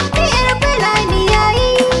gauna biyar fulani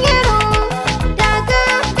yayin yaro daga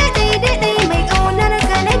daɗai mai ƙaunar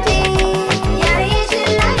ka nake yayi shi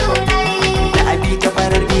lalolai da abi ta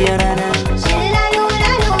farar biyar rana shi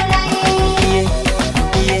lalolai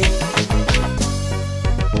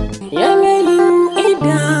yanayin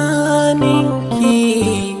idaninki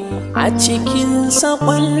a cikin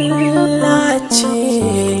saƙwalla ce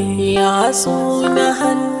ya suna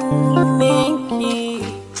hannunki.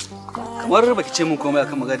 Kamar baki ce mun komai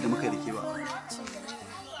akan magana da muka yi da ke ba.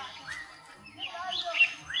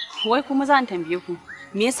 Wai kuma za in tambaye ku,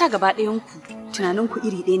 me yasa gaba ɗayan ku tunanin ku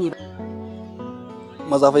iri ɗaya ne ba?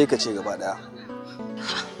 Maza fa yake ce gaba ɗaya.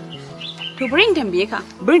 To bari in tambaye ka,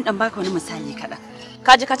 bari in dan baka wani misali kaɗan.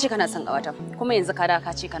 Ka ji ka ce kana son ƙawata, kuma yanzu ka da ka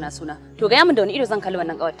ce kana suna. To ga yamin da wani ido zan kalli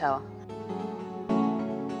wannan ƙawatawa.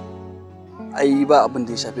 Ai ba abin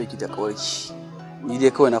da ya shafe ki da kawarki. Ni dai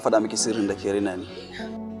kawai na faɗa miki sirrin da ke rina ni.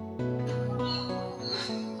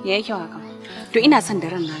 Ya yi kyau haka. To ina son da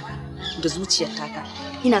ran naka da zuciyar taka.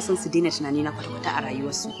 Ina son su daina tunani na kwata-kwata a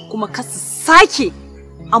rayuwarsu, kuma kar su sake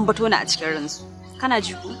ambato na a cikin ransu. Kana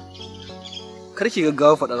ji ko? Kar ki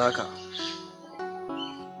gaggawa faɗar haka.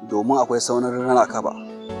 Domin akwai sauran rana ka ba.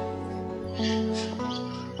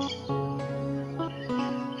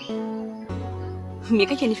 Me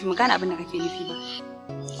kake nufi? Mu gane abin da kake nufi ba.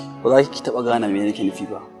 Ba za ki taɓa gane me nake nufi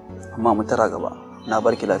ba. Amma mu tara gaba. Na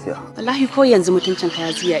barki lafiya. Wallahi ko yanzu mutuncin ka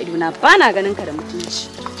ya ziya ido na bana ganin ka da mutunci.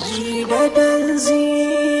 Gidadan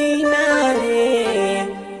zinare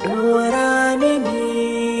dora ni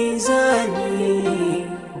mizani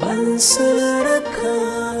ban sirka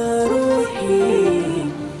ruhi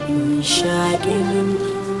shaƙin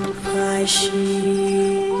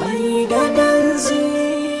fashi mai dadan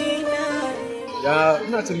zinare. Ya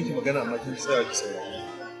ina ta miki magana amma kin tsaya ki saurara.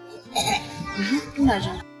 Ina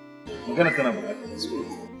jin. Magana tana buƙatar nutsuwa.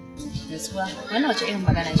 Nutsuwa? Wannan wace irin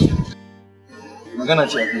magana ce? Magana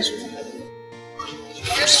ce a kan su.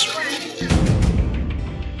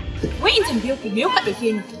 Wai in tambaye ku me kuka ɗauke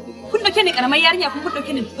ni? Kun ɗauke ni ƙaramar yarinya kun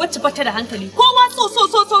ɗauke ni wacce bata da hankali. Kowa so.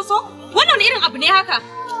 Wannan wani irin abu ne haka?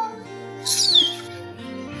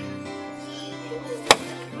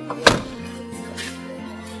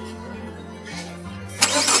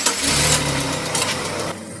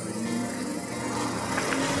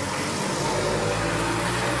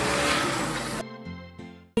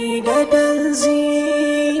 Gidadan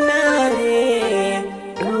zinare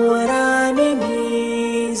dora ni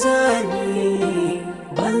mizani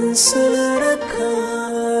ban sirka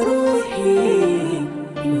ruhi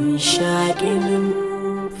shaƙin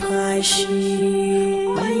fashi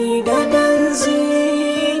mai dadan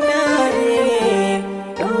zinare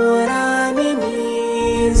dora ni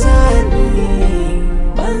mizani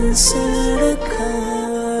ban sirka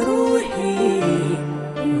ruhi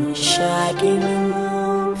shaƙin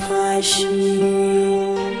fashi.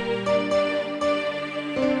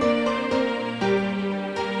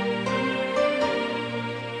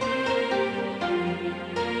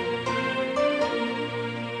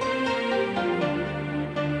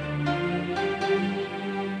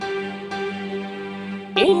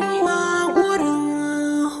 Inuwa gurin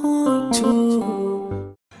hutu.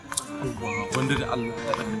 Wanda da Allah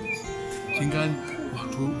ya ɗan kin gani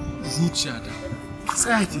wato zuciya da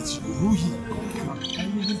tsaya ke ci ruhi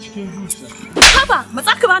ainihin cikin zuciya. Haba,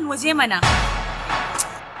 matsa ka bani waje mana.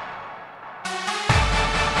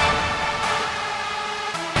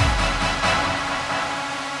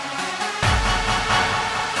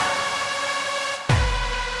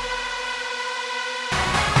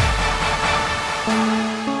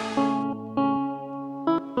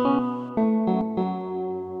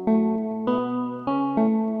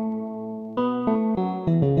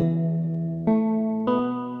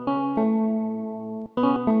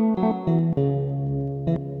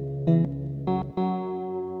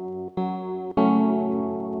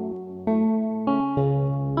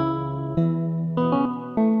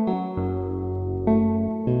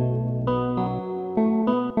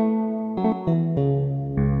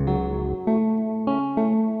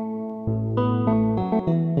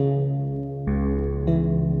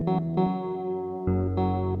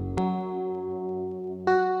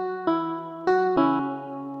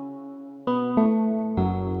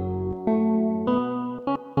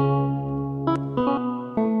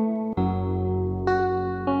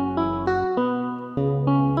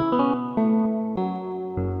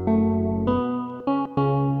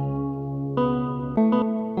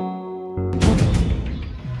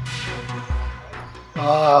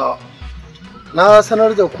 Na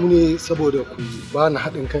sanar da ku ne saboda ku ba ni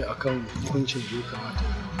haɗin kai akan hukuncin da ya kamata.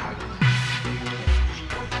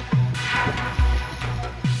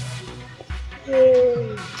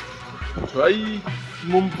 To ai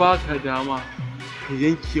mun baka dama ka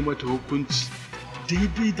yanke mata hukunci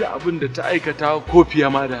daidai da abin da ta aikata ko fiye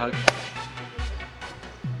ma da haka.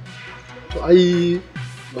 To ai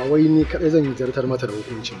ba wai ni kaɗai zan yi zartar mata da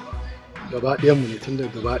hukuncin ba. Gaba ɗayanmu ne tun da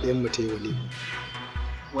gaba ɗayanmu ta yi wale.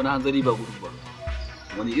 Wani hanzari ba gudu ba.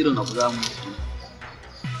 Wani irin abu za mu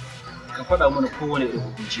ka faɗa mana kowane irin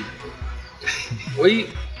hukunci. Wai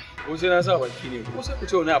ko sai na sa baki ne ko sai ku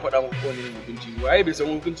ce wani a faɗa muku kowane irin hukunci waye bai san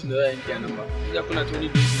hukuncin da za a yanke nan ba ya kuna ta wani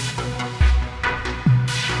dinki.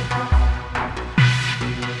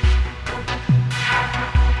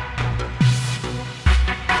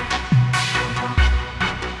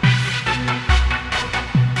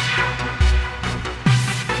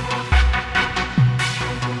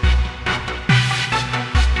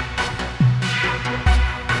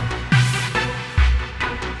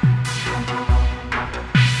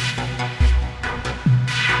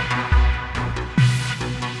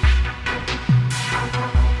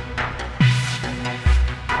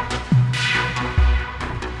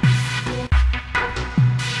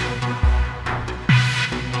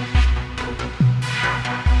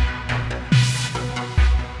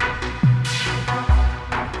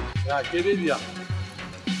 Ke bibiya.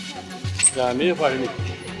 Ya me ya faru ne?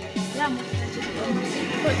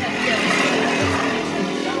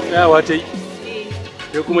 Tsayawa ta yi.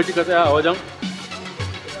 Ke kuma kika tsaya a wajen?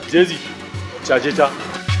 Jezi, caje ta.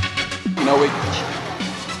 Na wai.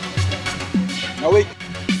 Na wai.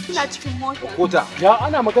 Ina cikin mota. Kota. Ya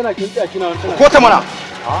ana magana kin tsaya kina wannan. Kota mana.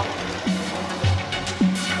 Ha?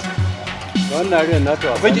 Wannan riyan na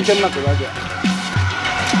ta. Bai kicin nan ka zaga.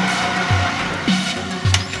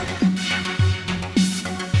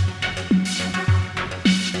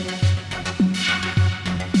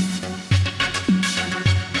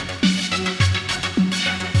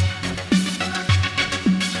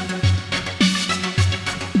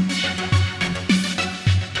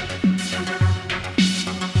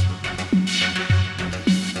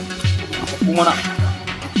 Mana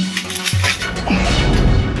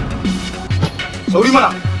sauri mana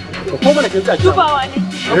ko mana kin tsaki dubawa ne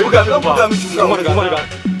buga miki kuma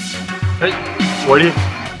kai wari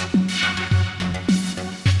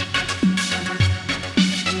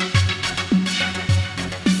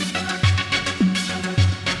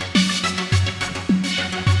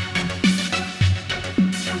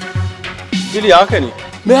Gili haka ne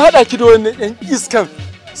me hada ki da wannan yan iskan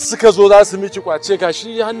suka zo za su miki kwace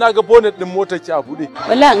gashi har na ga bonnet din motar ki a bude.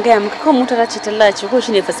 Wallahi an gaya maka kan motar ce ta lalace ko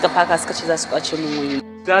shine fa suka faka suka ce za su kwace mun wani.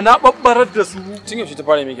 Da na babbarar da su tun yaushe ta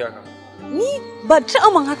fara miki haka. Ni ba ta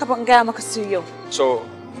aman haka ban gaya maka su yau. So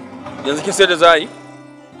yanzu kin sai da za a yi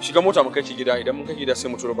shiga mota mu kai ki gida idan mun kai gida sai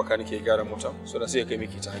mu turo baka nake gyara mota so da sai ya kai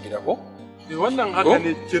miki ta gida ko? Eh wannan haka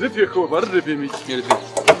ne ki rufe kawai bar rufe miki ki rufe.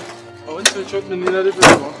 A wancan shot din ni na rufe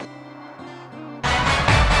ko?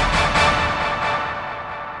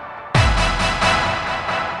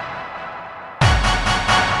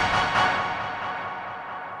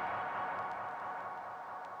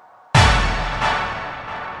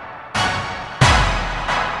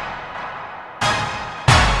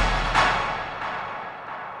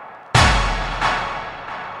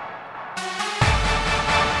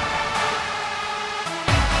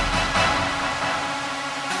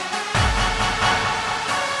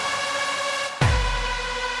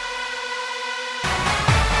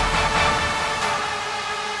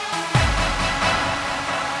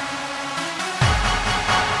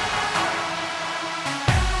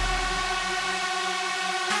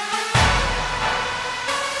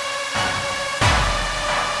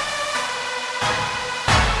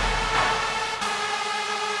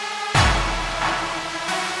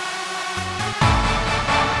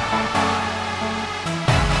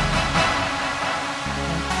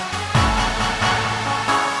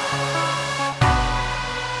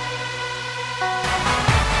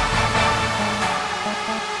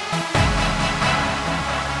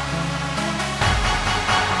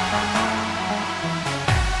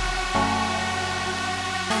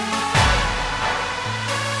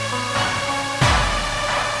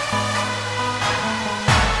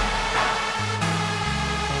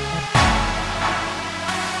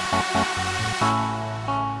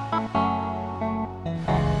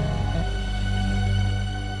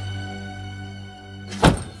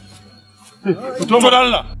 Fito mana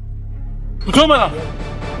Allah. Fito mana.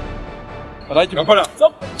 Raki fara.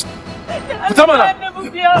 Fito mana.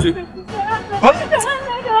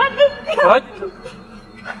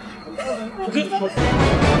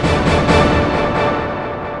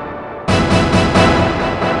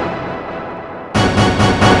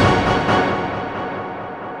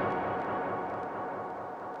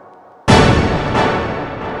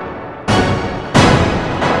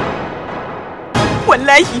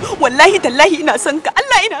 wallahi tallahi ina son ka,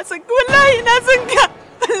 Allah ina son ka, wallahi ina son ka,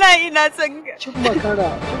 wallahi ina son ka. Kin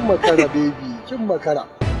makara baby, kin makara.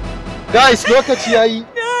 Guys, lokaci yayi.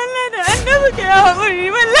 Allah da annabi ka ya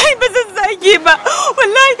haƙuri, wallahi ba zan zage ba,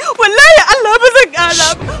 wallahi Allah ba zan ƙara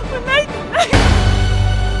ba, wallahi tallahi.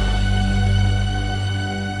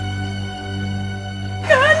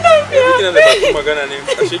 Kina da bakin magana ne,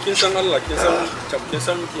 ashe kin san Allah, kin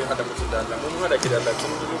san ke hada mutum da Allah, mun hada ki da Allah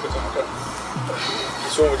tun lokacin haka.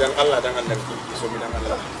 So mu dan Allah dan Allah ki so mu dan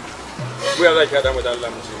Allah. Ku ya za ki hada mu da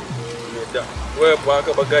Allah mutum ne da. Waya ba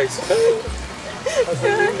ka ba guys.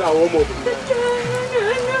 Asalin da wa mu.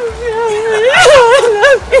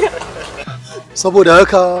 Saboda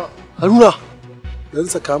haka Haruna dan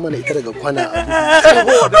saka mana ita daga kwana a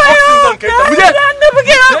saboda oxygen zan kai ta muje annabi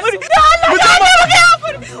ga hakuri Allah ya annabi ga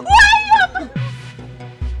hakuri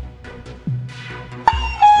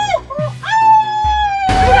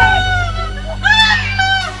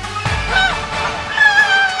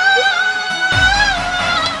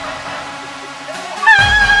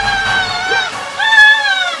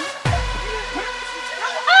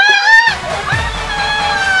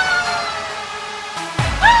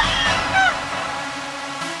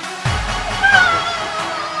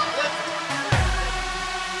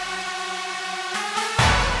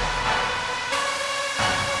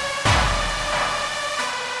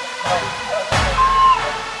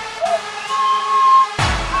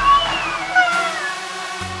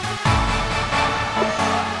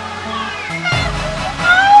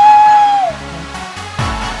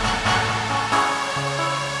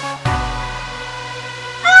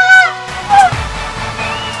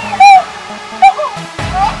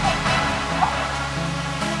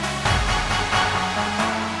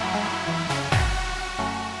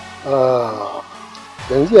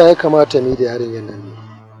yanzu ya kamata ni da yarinyar nan ne.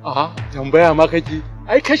 Aha, tambaya ma kake.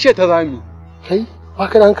 Ai kashe ta zami. Kai, ba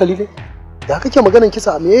ka da hankali ne? Da kake maganar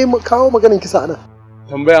kisa, me ya kawo maganar kisa anan?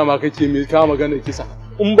 Tambaya ma kake me kawo maganar kisa?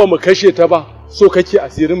 In ba mu kashe ta ba, so kake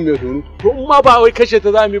asirin mai dono. To in ma ba wai kashe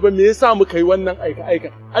ta zami ba, me yasa muka yi wannan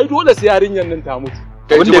aika? Ai dole sai yarinyar nan ta mutu.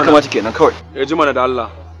 Wanda ya kamata kenan kawai. Ya ji mana da Allah.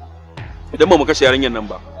 Idan ba mu kashe yarinyar nan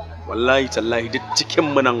ba, wallahi tallahi duk cikin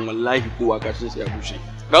mu nan wallahi kowa kashin sai ya bushe.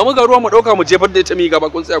 Ga mu ga ruwa mu dauka mu jefar da ita mi gaba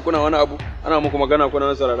kun tsaya kuna wani abu ana muku magana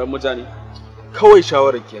kuna sararan mutane. Kawai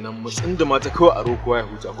shawarar kenan mu tsinduma ta kawai a roƙo ya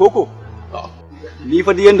huta koko. Ni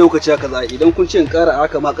fa duk yanda kuka ci haka za idan kun ce in ƙara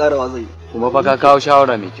haka ma ƙarawa zai. Kuma fa ka kawo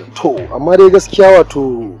shawara mai kyau. To amma dai gaskiya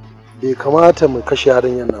wato bai kamata mu kashe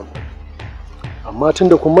yarinyar nan ba. Amma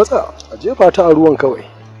tunda kun matsa a jefa ta a ruwan kawai.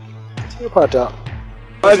 Jefa ta.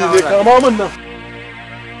 Hadi ne kama mun nan.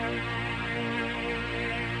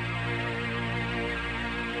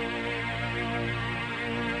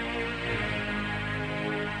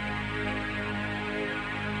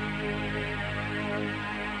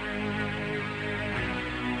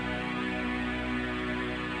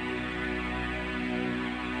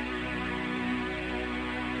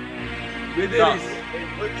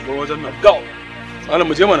 Ba wajen nan. Go. Malam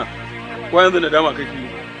mu je mana. Ko yanzu na dama kake.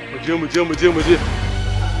 Mu je.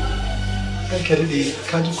 Kanka dade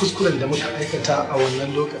ka ji kuskuren da muka aikata a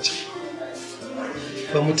wannan lokacin.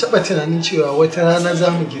 Ba mu taɓa tunanin cewa wata rana za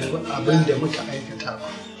mu girbi abin da muka aikata ba.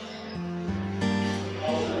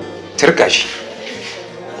 Turka shi.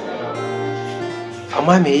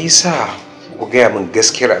 Amma me yasa ku gaya min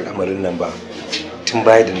gaskiyar al'amarin nan ba tun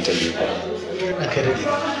baya da na tambaye ku? Kanka dade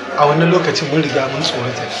a wannan lokacin mun riga mun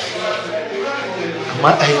tsorata.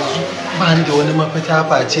 Amma a yanzu ba ni da wani mafita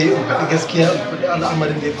face in faɗi gaskiya in faɗi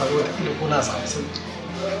al'amarin da ya faru wata kila ko na samu sauki.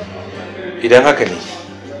 Idan haka ne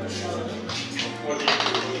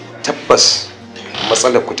tabbas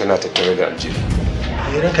matsalar ku tana tattare da aljihu.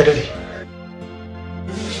 Ranka dade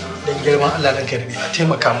dan girman Allah ranka dade a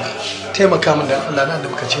taimaka min dan Allah na da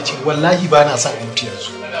muka ce wallahi ba na son mutu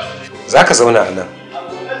yanzu. Zaka zauna a nan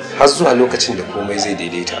har zuwa lokacin da komai zai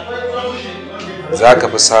daidaita. Zaka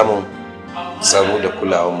fi samun tsaro da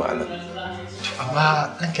kulawar mu a nan.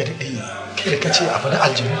 Amma ranka dade kai da kace abu na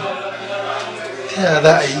aljihu ta yaya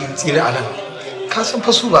za a yi in tsira a nan? Ka san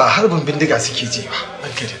fa su ba harbin bindiga suke ji ba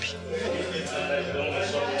ranka dade.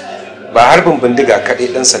 Ba harbin bindiga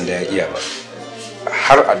kaɗai ɗan sanda ya iya ba,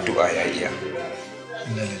 har addu'a ya iya.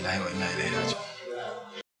 Inna lillahi wa inna ilaihi raji'un.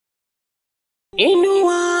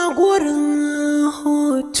 Inuwa gurin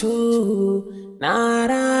hutu na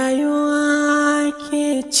rayuwa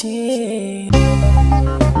ke ce.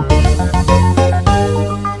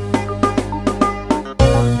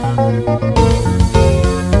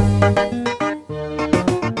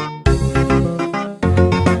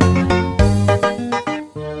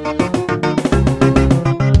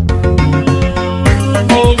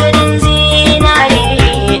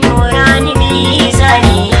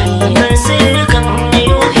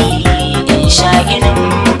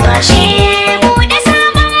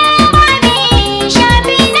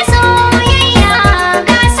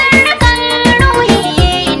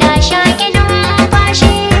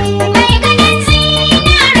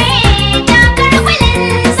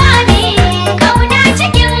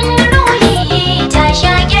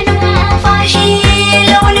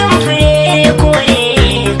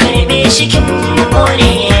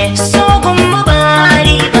 more so gumma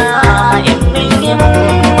bari ba in mun yi mun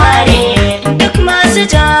ware duk masu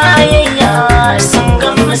jayayya sun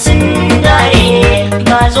gama sun dare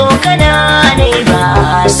ba zo kana ne ba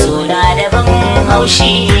suna da ban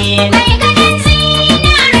haushi mai ganin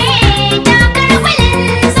zinare ta karɓalin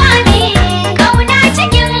zane kauna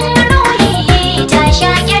cikin ruhi ta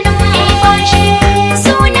shaƙe numfashi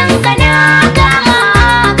sunan kana kama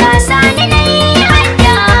ka sani na yi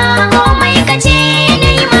hadda komai ka ce na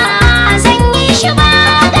yi ma zan yi shi ba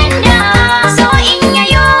ganda so in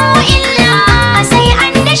yayo illa sai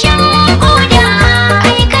an dashen koda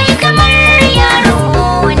ai kai kamar yaro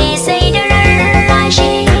ne sai da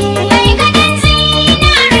rarrashi mai ganin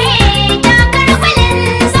zinare ta karɓalin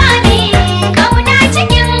zane kauna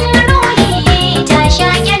cikin ruhi ta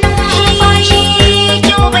shaƙe numfashi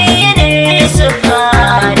kyau bayyanar siffa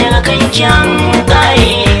daga kankin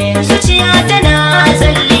kare zuciya tana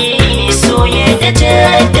tsalle so yadda ta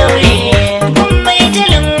daure kun mai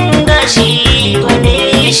tilin gashi wanda ya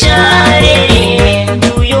yi share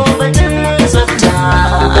juyo batun tsafta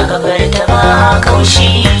a gabar ta ba kaushi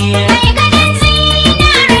mai ganin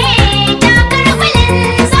zinare ta karɓalin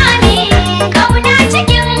zane kauna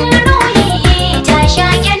cikin ruhi ta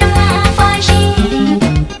shaƙe numfashi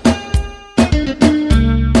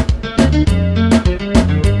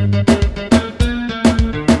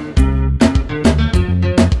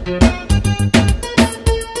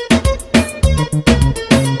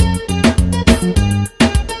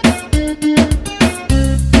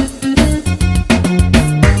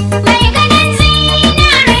mai ganin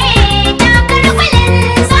zinare ta karɓalin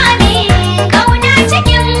zane kauna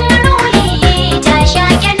cikin ruhi ta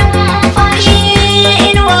shaƙe numfashi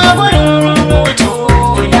inuwa gurin hutu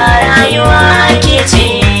na rayuwa ke ce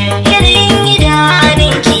yanayin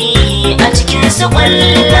idaninki a cikin su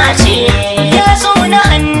ƙwalla ce ya zo na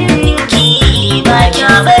hannunki ba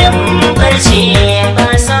kya barin barce ba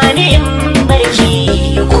sani in barki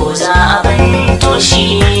ko za a ban toshi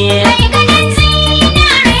mai ganin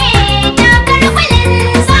zinare ta karɓalin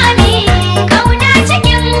zane kauna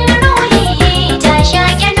cikin ruhi ta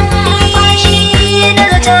shaƙe numfashi na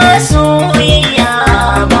ta soyayya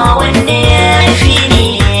ba wanda ya fi ni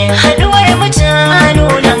haduwar mutane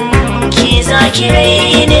nan ki zaki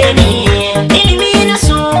raine ni ilimi na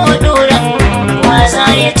so doron waza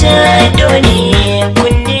ya tado ni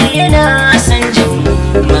kunne yana san jin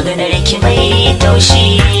maganar ki mai taushi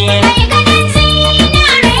mai ganin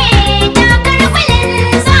zinare ta karɓalin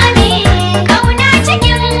zane kauna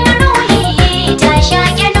cikin ruhi ta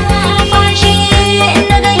shaƙe numfashi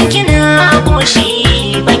na ganki na ƙoshi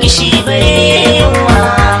baki shi bare yawa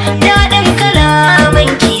daɗin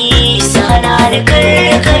kalamanki sana da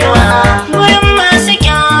karkarwa gurin masu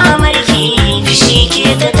kyamarki fishi ke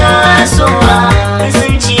ta tasowa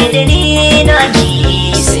sun ce da ni naki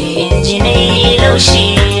sai in ji na yi laushi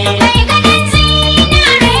mai ganin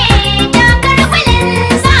zinare ta karɓalin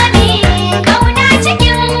zane kauna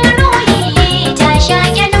cikin ruhi ta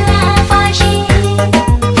shaƙe numfashi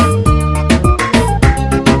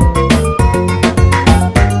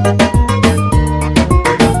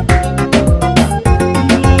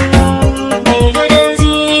mai gadon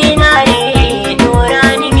zinare dora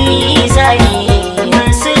ni mizani yan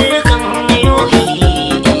sirrikan ruhi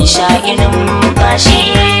in shaƙi numfashi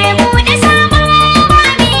buɗe sabon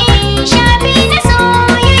wani shafi na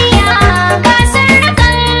soyayya ga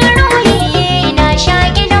sirrikan ruhi na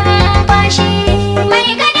shaƙi numfashi mai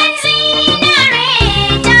gadon zinare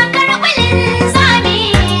ta karɓalin zane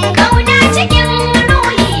kauna cikin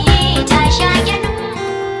ruhi ta shaƙi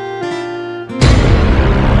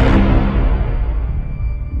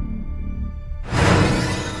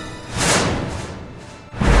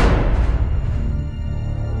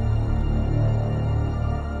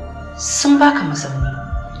sun baka mazauni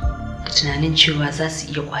da tunanin cewa za su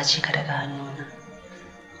iya kwace ka daga hannuna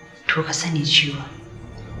to ka sani cewa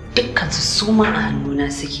dukkan su ma a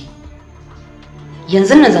hannuna suke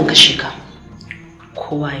yanzu nan zan kashe ka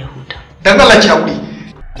kowa ya huta dan Allah ki haƙuri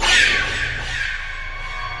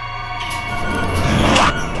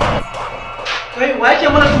kai wa yake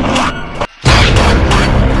mana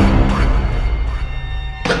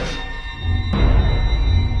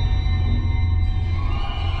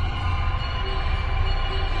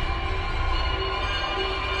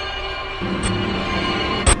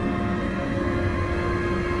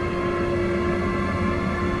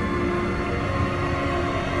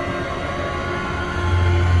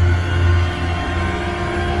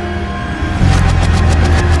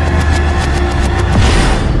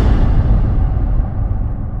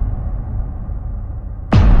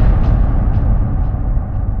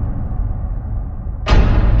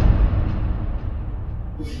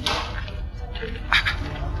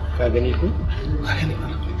gani ko? Ka gani ba.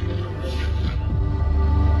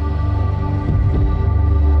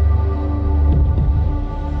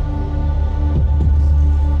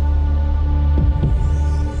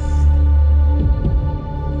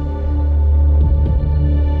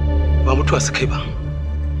 Ba mutuwa su kai ba.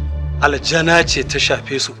 Aljana ce ta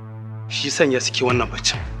shafe su, shi sanya suke wannan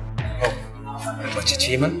baccin. Mace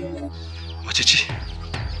ce man? Mace ce.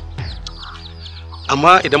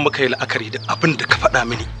 Amma idan muka yi la'akari da abin da ka faɗa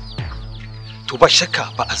mini, to ba shakka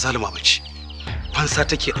ba a zalima ba ce. Fansa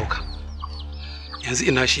take ɗauka. Yanzu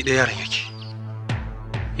ina shi ɗaya yaron yake.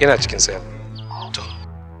 Yana cikin sayar. To,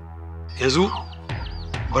 yanzu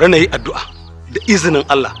bari na yi addu'a da izinin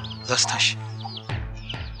Allah za su tashi.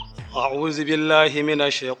 أعوذ بالله من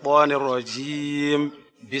الشيطان الرجيم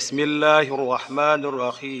بسم الله الرحمن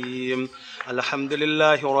الرحيم الحمد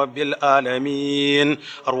لله رب العالمين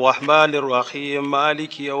الرحمن الرحيم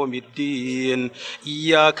مالك يوم الدين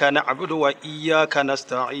إياك نعبد وإياك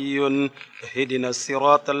نستعين اهدنا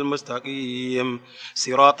الصراط المستقيم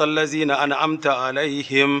صراط الذين أنعمت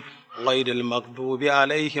عليهم غير المغضوب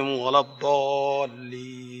عليهم ولا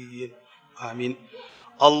الضالين آمين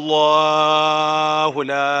الله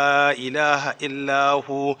لا إله إلا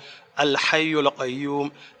هو الحي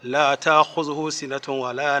القيوم لا تأخذه سنة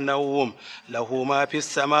ولا نوم له ما في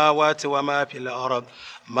السماوات وما في الأرض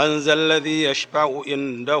من ذا الذي يشفع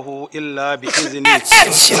عنده إلا بإذنه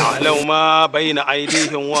يعلم ما بين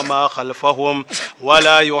أيديهم وما خلفهم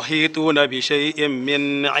ولا يحيطون بشيء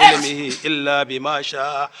من علمه إلا بما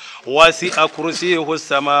شاء وسع كرسيه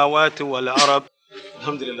السماوات والأرض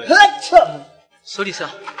الحمد لله. Sorry sir,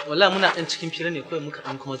 wallahi muna ɗan cikin fira ne kawai muka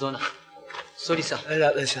ɗan kuma zauna. Sorry sir.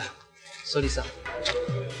 Allah ɗan sha. Sorry sir.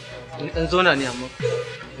 Ni ɗan zauna ne amma.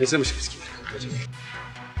 Bai sai mu shi fiski.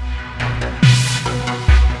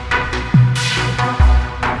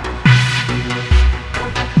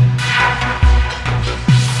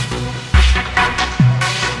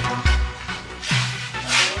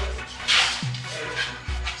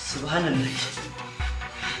 Subhanallah.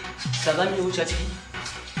 Sabon ya wuce ciki?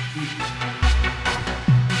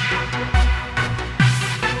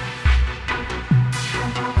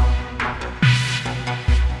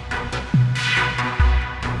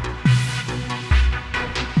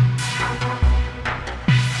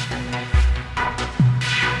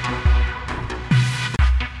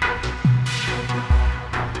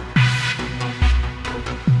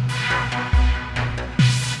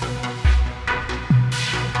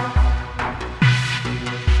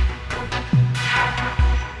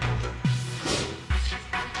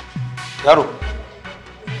 Yaro,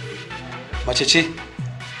 mace ce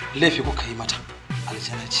laifi kuka yi mata,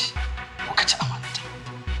 aljana ce kuka ci amanata.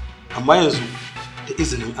 Amma yanzu da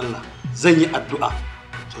izinin Allah zan yi addu'a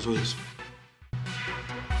ta zo yanzu.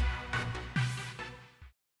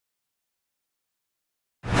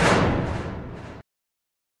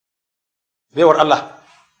 Baiwar Allah,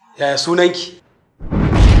 yaya sunanki?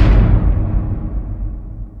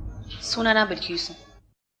 Sunana Bilkisu.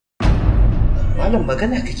 Malam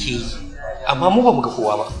magana kake yi, amma mu ba mu ga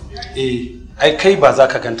kowa ba. Ai kai ba za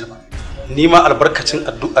ka ganta ba. Ni ma albarkacin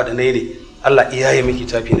addu'a da nayi ne, Allah iyaye miki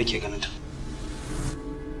tafi nake ganin ta.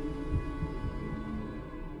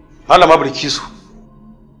 Malama Bilkisu,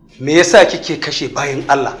 me yasa kike kashe bayan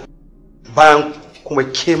Allah bayan kuma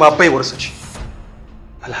ke ma baiwarsa ce?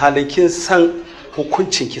 Alhalin kin san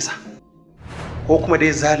hukuncin kisa ko kuma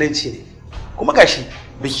dai zalunci ne, kuma gashi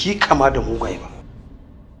biki kama da mugaye ba.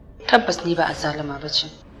 Tabbas ni ba azzalima bace,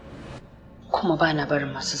 kuma ba na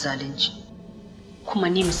barin masu zalunci, kuma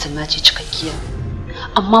ni musulma ce cikakkiya.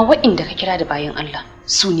 Amma waɗanda ka kira da bayan Allah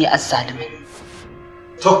su ne azzalimai.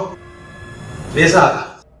 To, me yasa haka?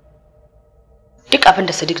 Duk abin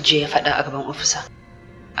da Sadiq je ya faɗa a gaban ofisa,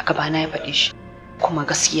 a gabana ya faɗe shi, kuma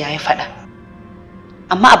gaskiya ya faɗa.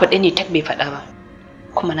 Amma abu ɗaya ne tak bai faɗa ba,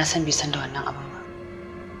 kuma na san bai san da wannan abin ba.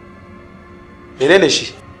 Menene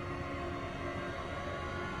shi?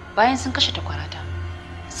 Bayan sun kashe takwarata,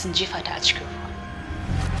 sun jefa ta a cikin ruwa.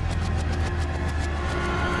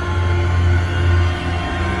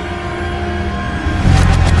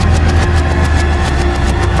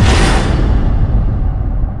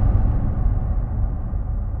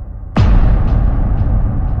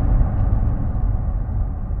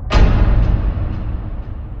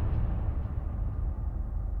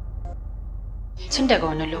 Tun daga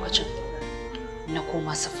wannan lokacin na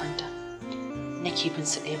koma siffanta, nake bin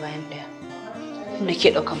su ɗaya bayan ɗaya,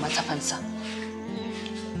 nake ɗaukan matsafansa.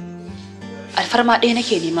 Alfarma ɗaya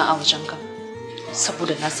nake nema a wajenka,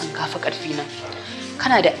 saboda na san kafi ƙarfi na.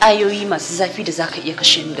 Kana da ayoyi masu zafi da zaka iya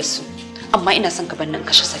kashe ni da su, amma ina son ka bar nan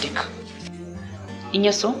kashe Sadiq. In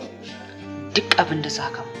ya so, duk abin da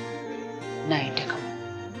zaka na yadda ka.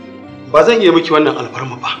 Ba zan iya miki wannan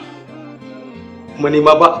alfarma ba. Kuma ni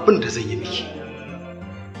ma ba abin da zan yi miki.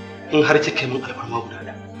 In har kika yi min alfarma guda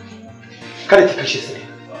da. Kada ki kashe su ne.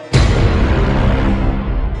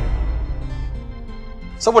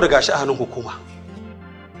 Saboda gashi a hannun hukuma.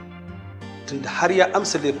 Tunda har ya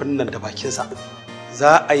amsa laifin nan da bakinsa,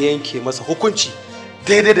 za a yanke masa hukunci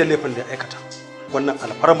daidai da laifin da ya aikata. Wannan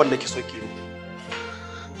alfarmar nake so ki yi.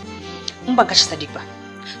 In ban kashe Sadiq ba,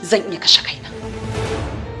 zan iya kashe kaina.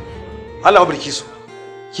 Allah mabarki su.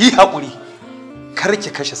 Ki haƙuri. Kar ki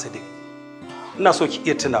kashe Sadiq. Ina so ki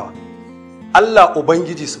iya tunawa. Allah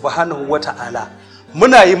Ubangiji Subhanahu wata'ala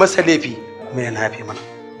muna yi masa laifi mai yana yafe mana.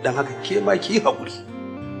 Dan haka ke ma ki haƙuri.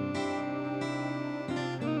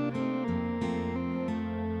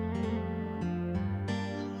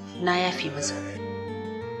 Na yafe masa.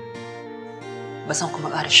 Ba zan kuma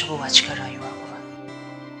ƙara shigowa cikin rayuwa ba.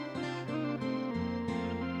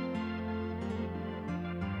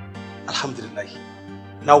 Alhamdulillah.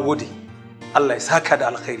 Na gode. Allah ya saka da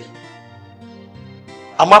alkhairi.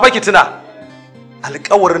 Amma ba ki tuna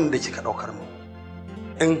alƙawarin da kika ɗaukar mu.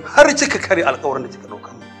 In har kika kare alƙawarin da kika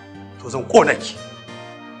ɗaukar mu, to zan kona ki.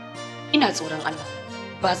 Ina tsoron Allah.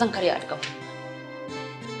 Ba zan karya alƙawari.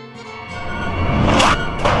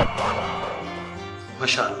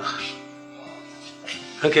 Masha Allah.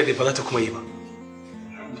 Ranka dai ba za ta kuma yi ba.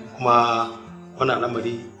 Kuma wannan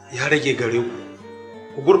al'amari ya rage gare ku.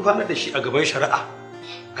 Ku gurfanar da shi a gaban shari'a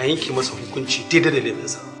a yanke masa hukunci daidai da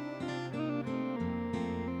laifinsa.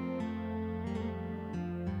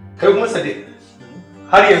 Kai kuma Sadiq,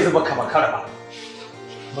 har yanzu baka makara ba.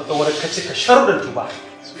 Matsawar ka cika sharuɗan tuba.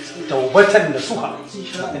 Taubatan nasuha.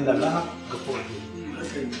 Inna Allah ghafurur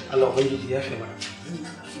rahim. Allah ubangiji ya fi mana.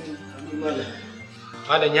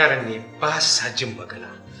 Malam yaran ne ba sa jin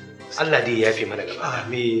magana. Allah dai ya yafe mana gaba.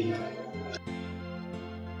 Amin.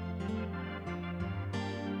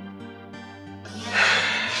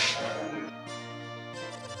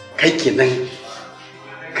 Kai kenan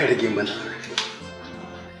ka rage mana.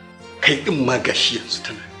 Kai din ma gashi yanzu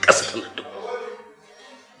tana ƙasa tana da.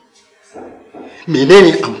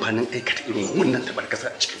 Menene amfanin aikata irin wannan tabarkasa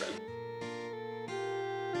a cikin rayuwa?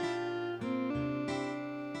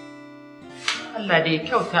 Allah da ya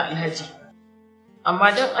kyauta Alhaji.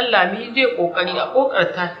 Amma don Allah mu yi dai kokari a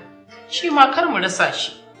kokarta shi ma kar mu rasa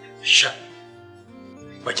shi. Sha.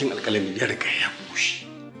 Bakin alƙalami ya riga ya bushe.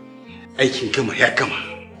 Aikin gama ya gama.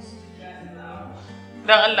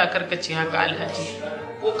 Don Allah karkace haka Alhaji.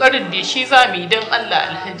 Kokarin da shi za mu yi don Allah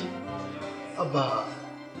Alhaji. Abba,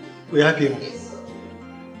 ku yafe mu.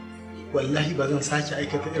 Wallahi ba zan sake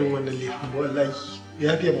aikata irin wannan laifin ba wallahi. Ku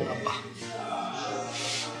yafe mu Abba.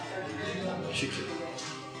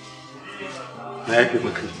 Na yafe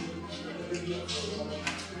maka.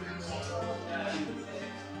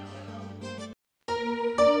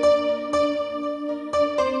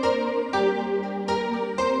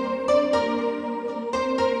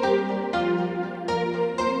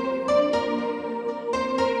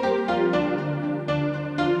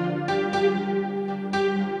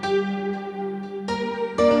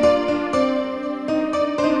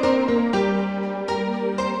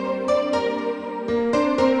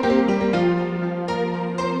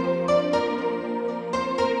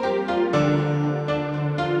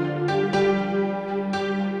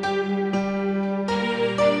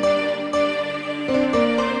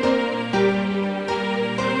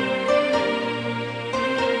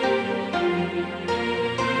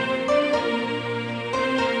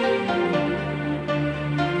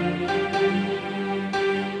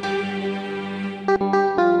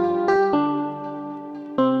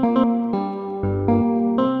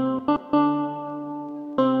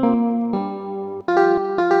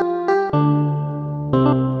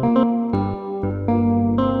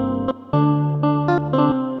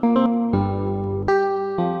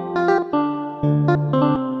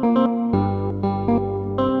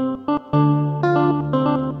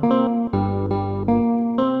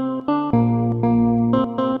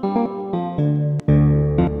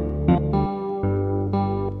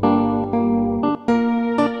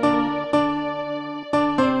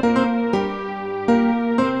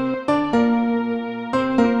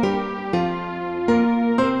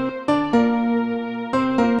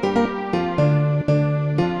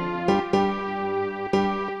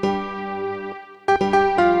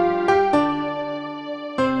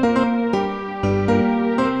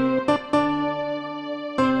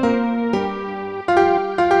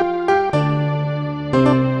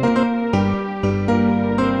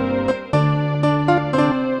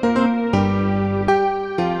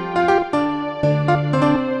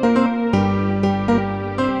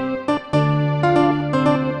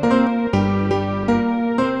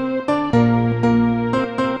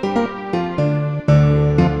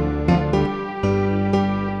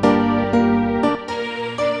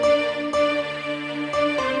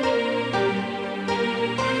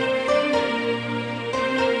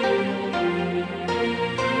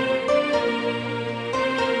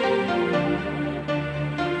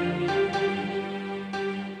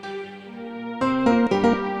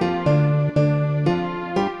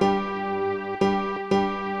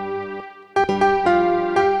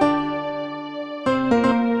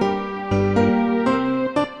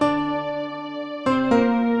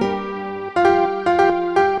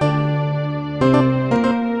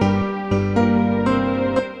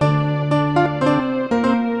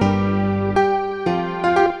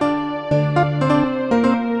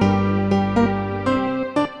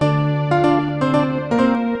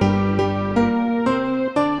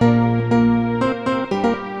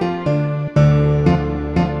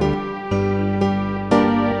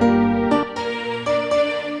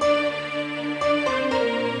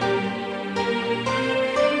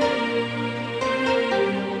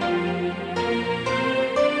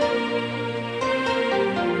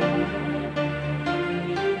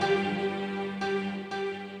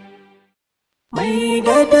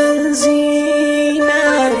 dadan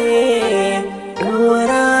zinare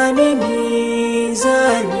dora ni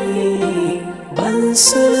mizani ban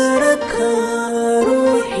sirka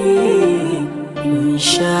ruhi in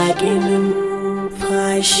shaƙi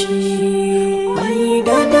numfashi mai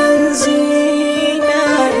dadan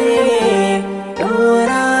zinare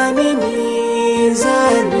dora ni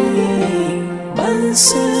mizani ban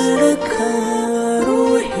sirka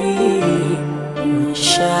ruhi in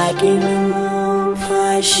shaƙi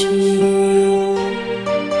numfashi.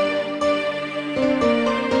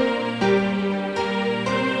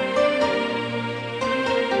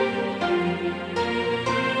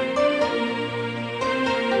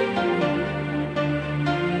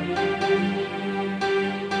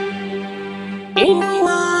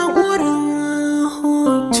 Inuwa gurin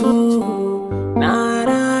hutu na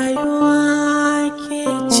rayuwa ke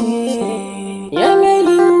ce,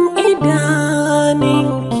 yanayin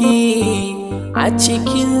idaninki a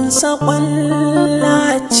cikin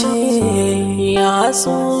saƙwalla ce, ya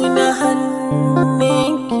na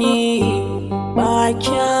hannunki ba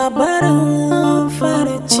kya barin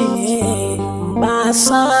farce ba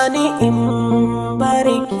sani in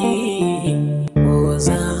barki ko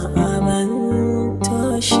za a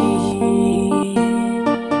manta shi.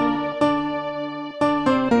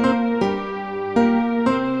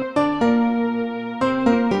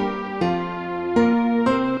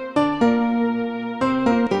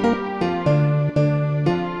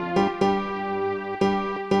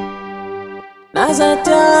 Na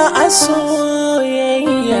zata a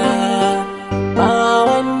soyayya ba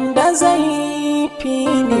wanda zai fi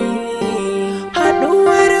ni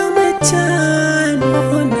haɗuwar mutane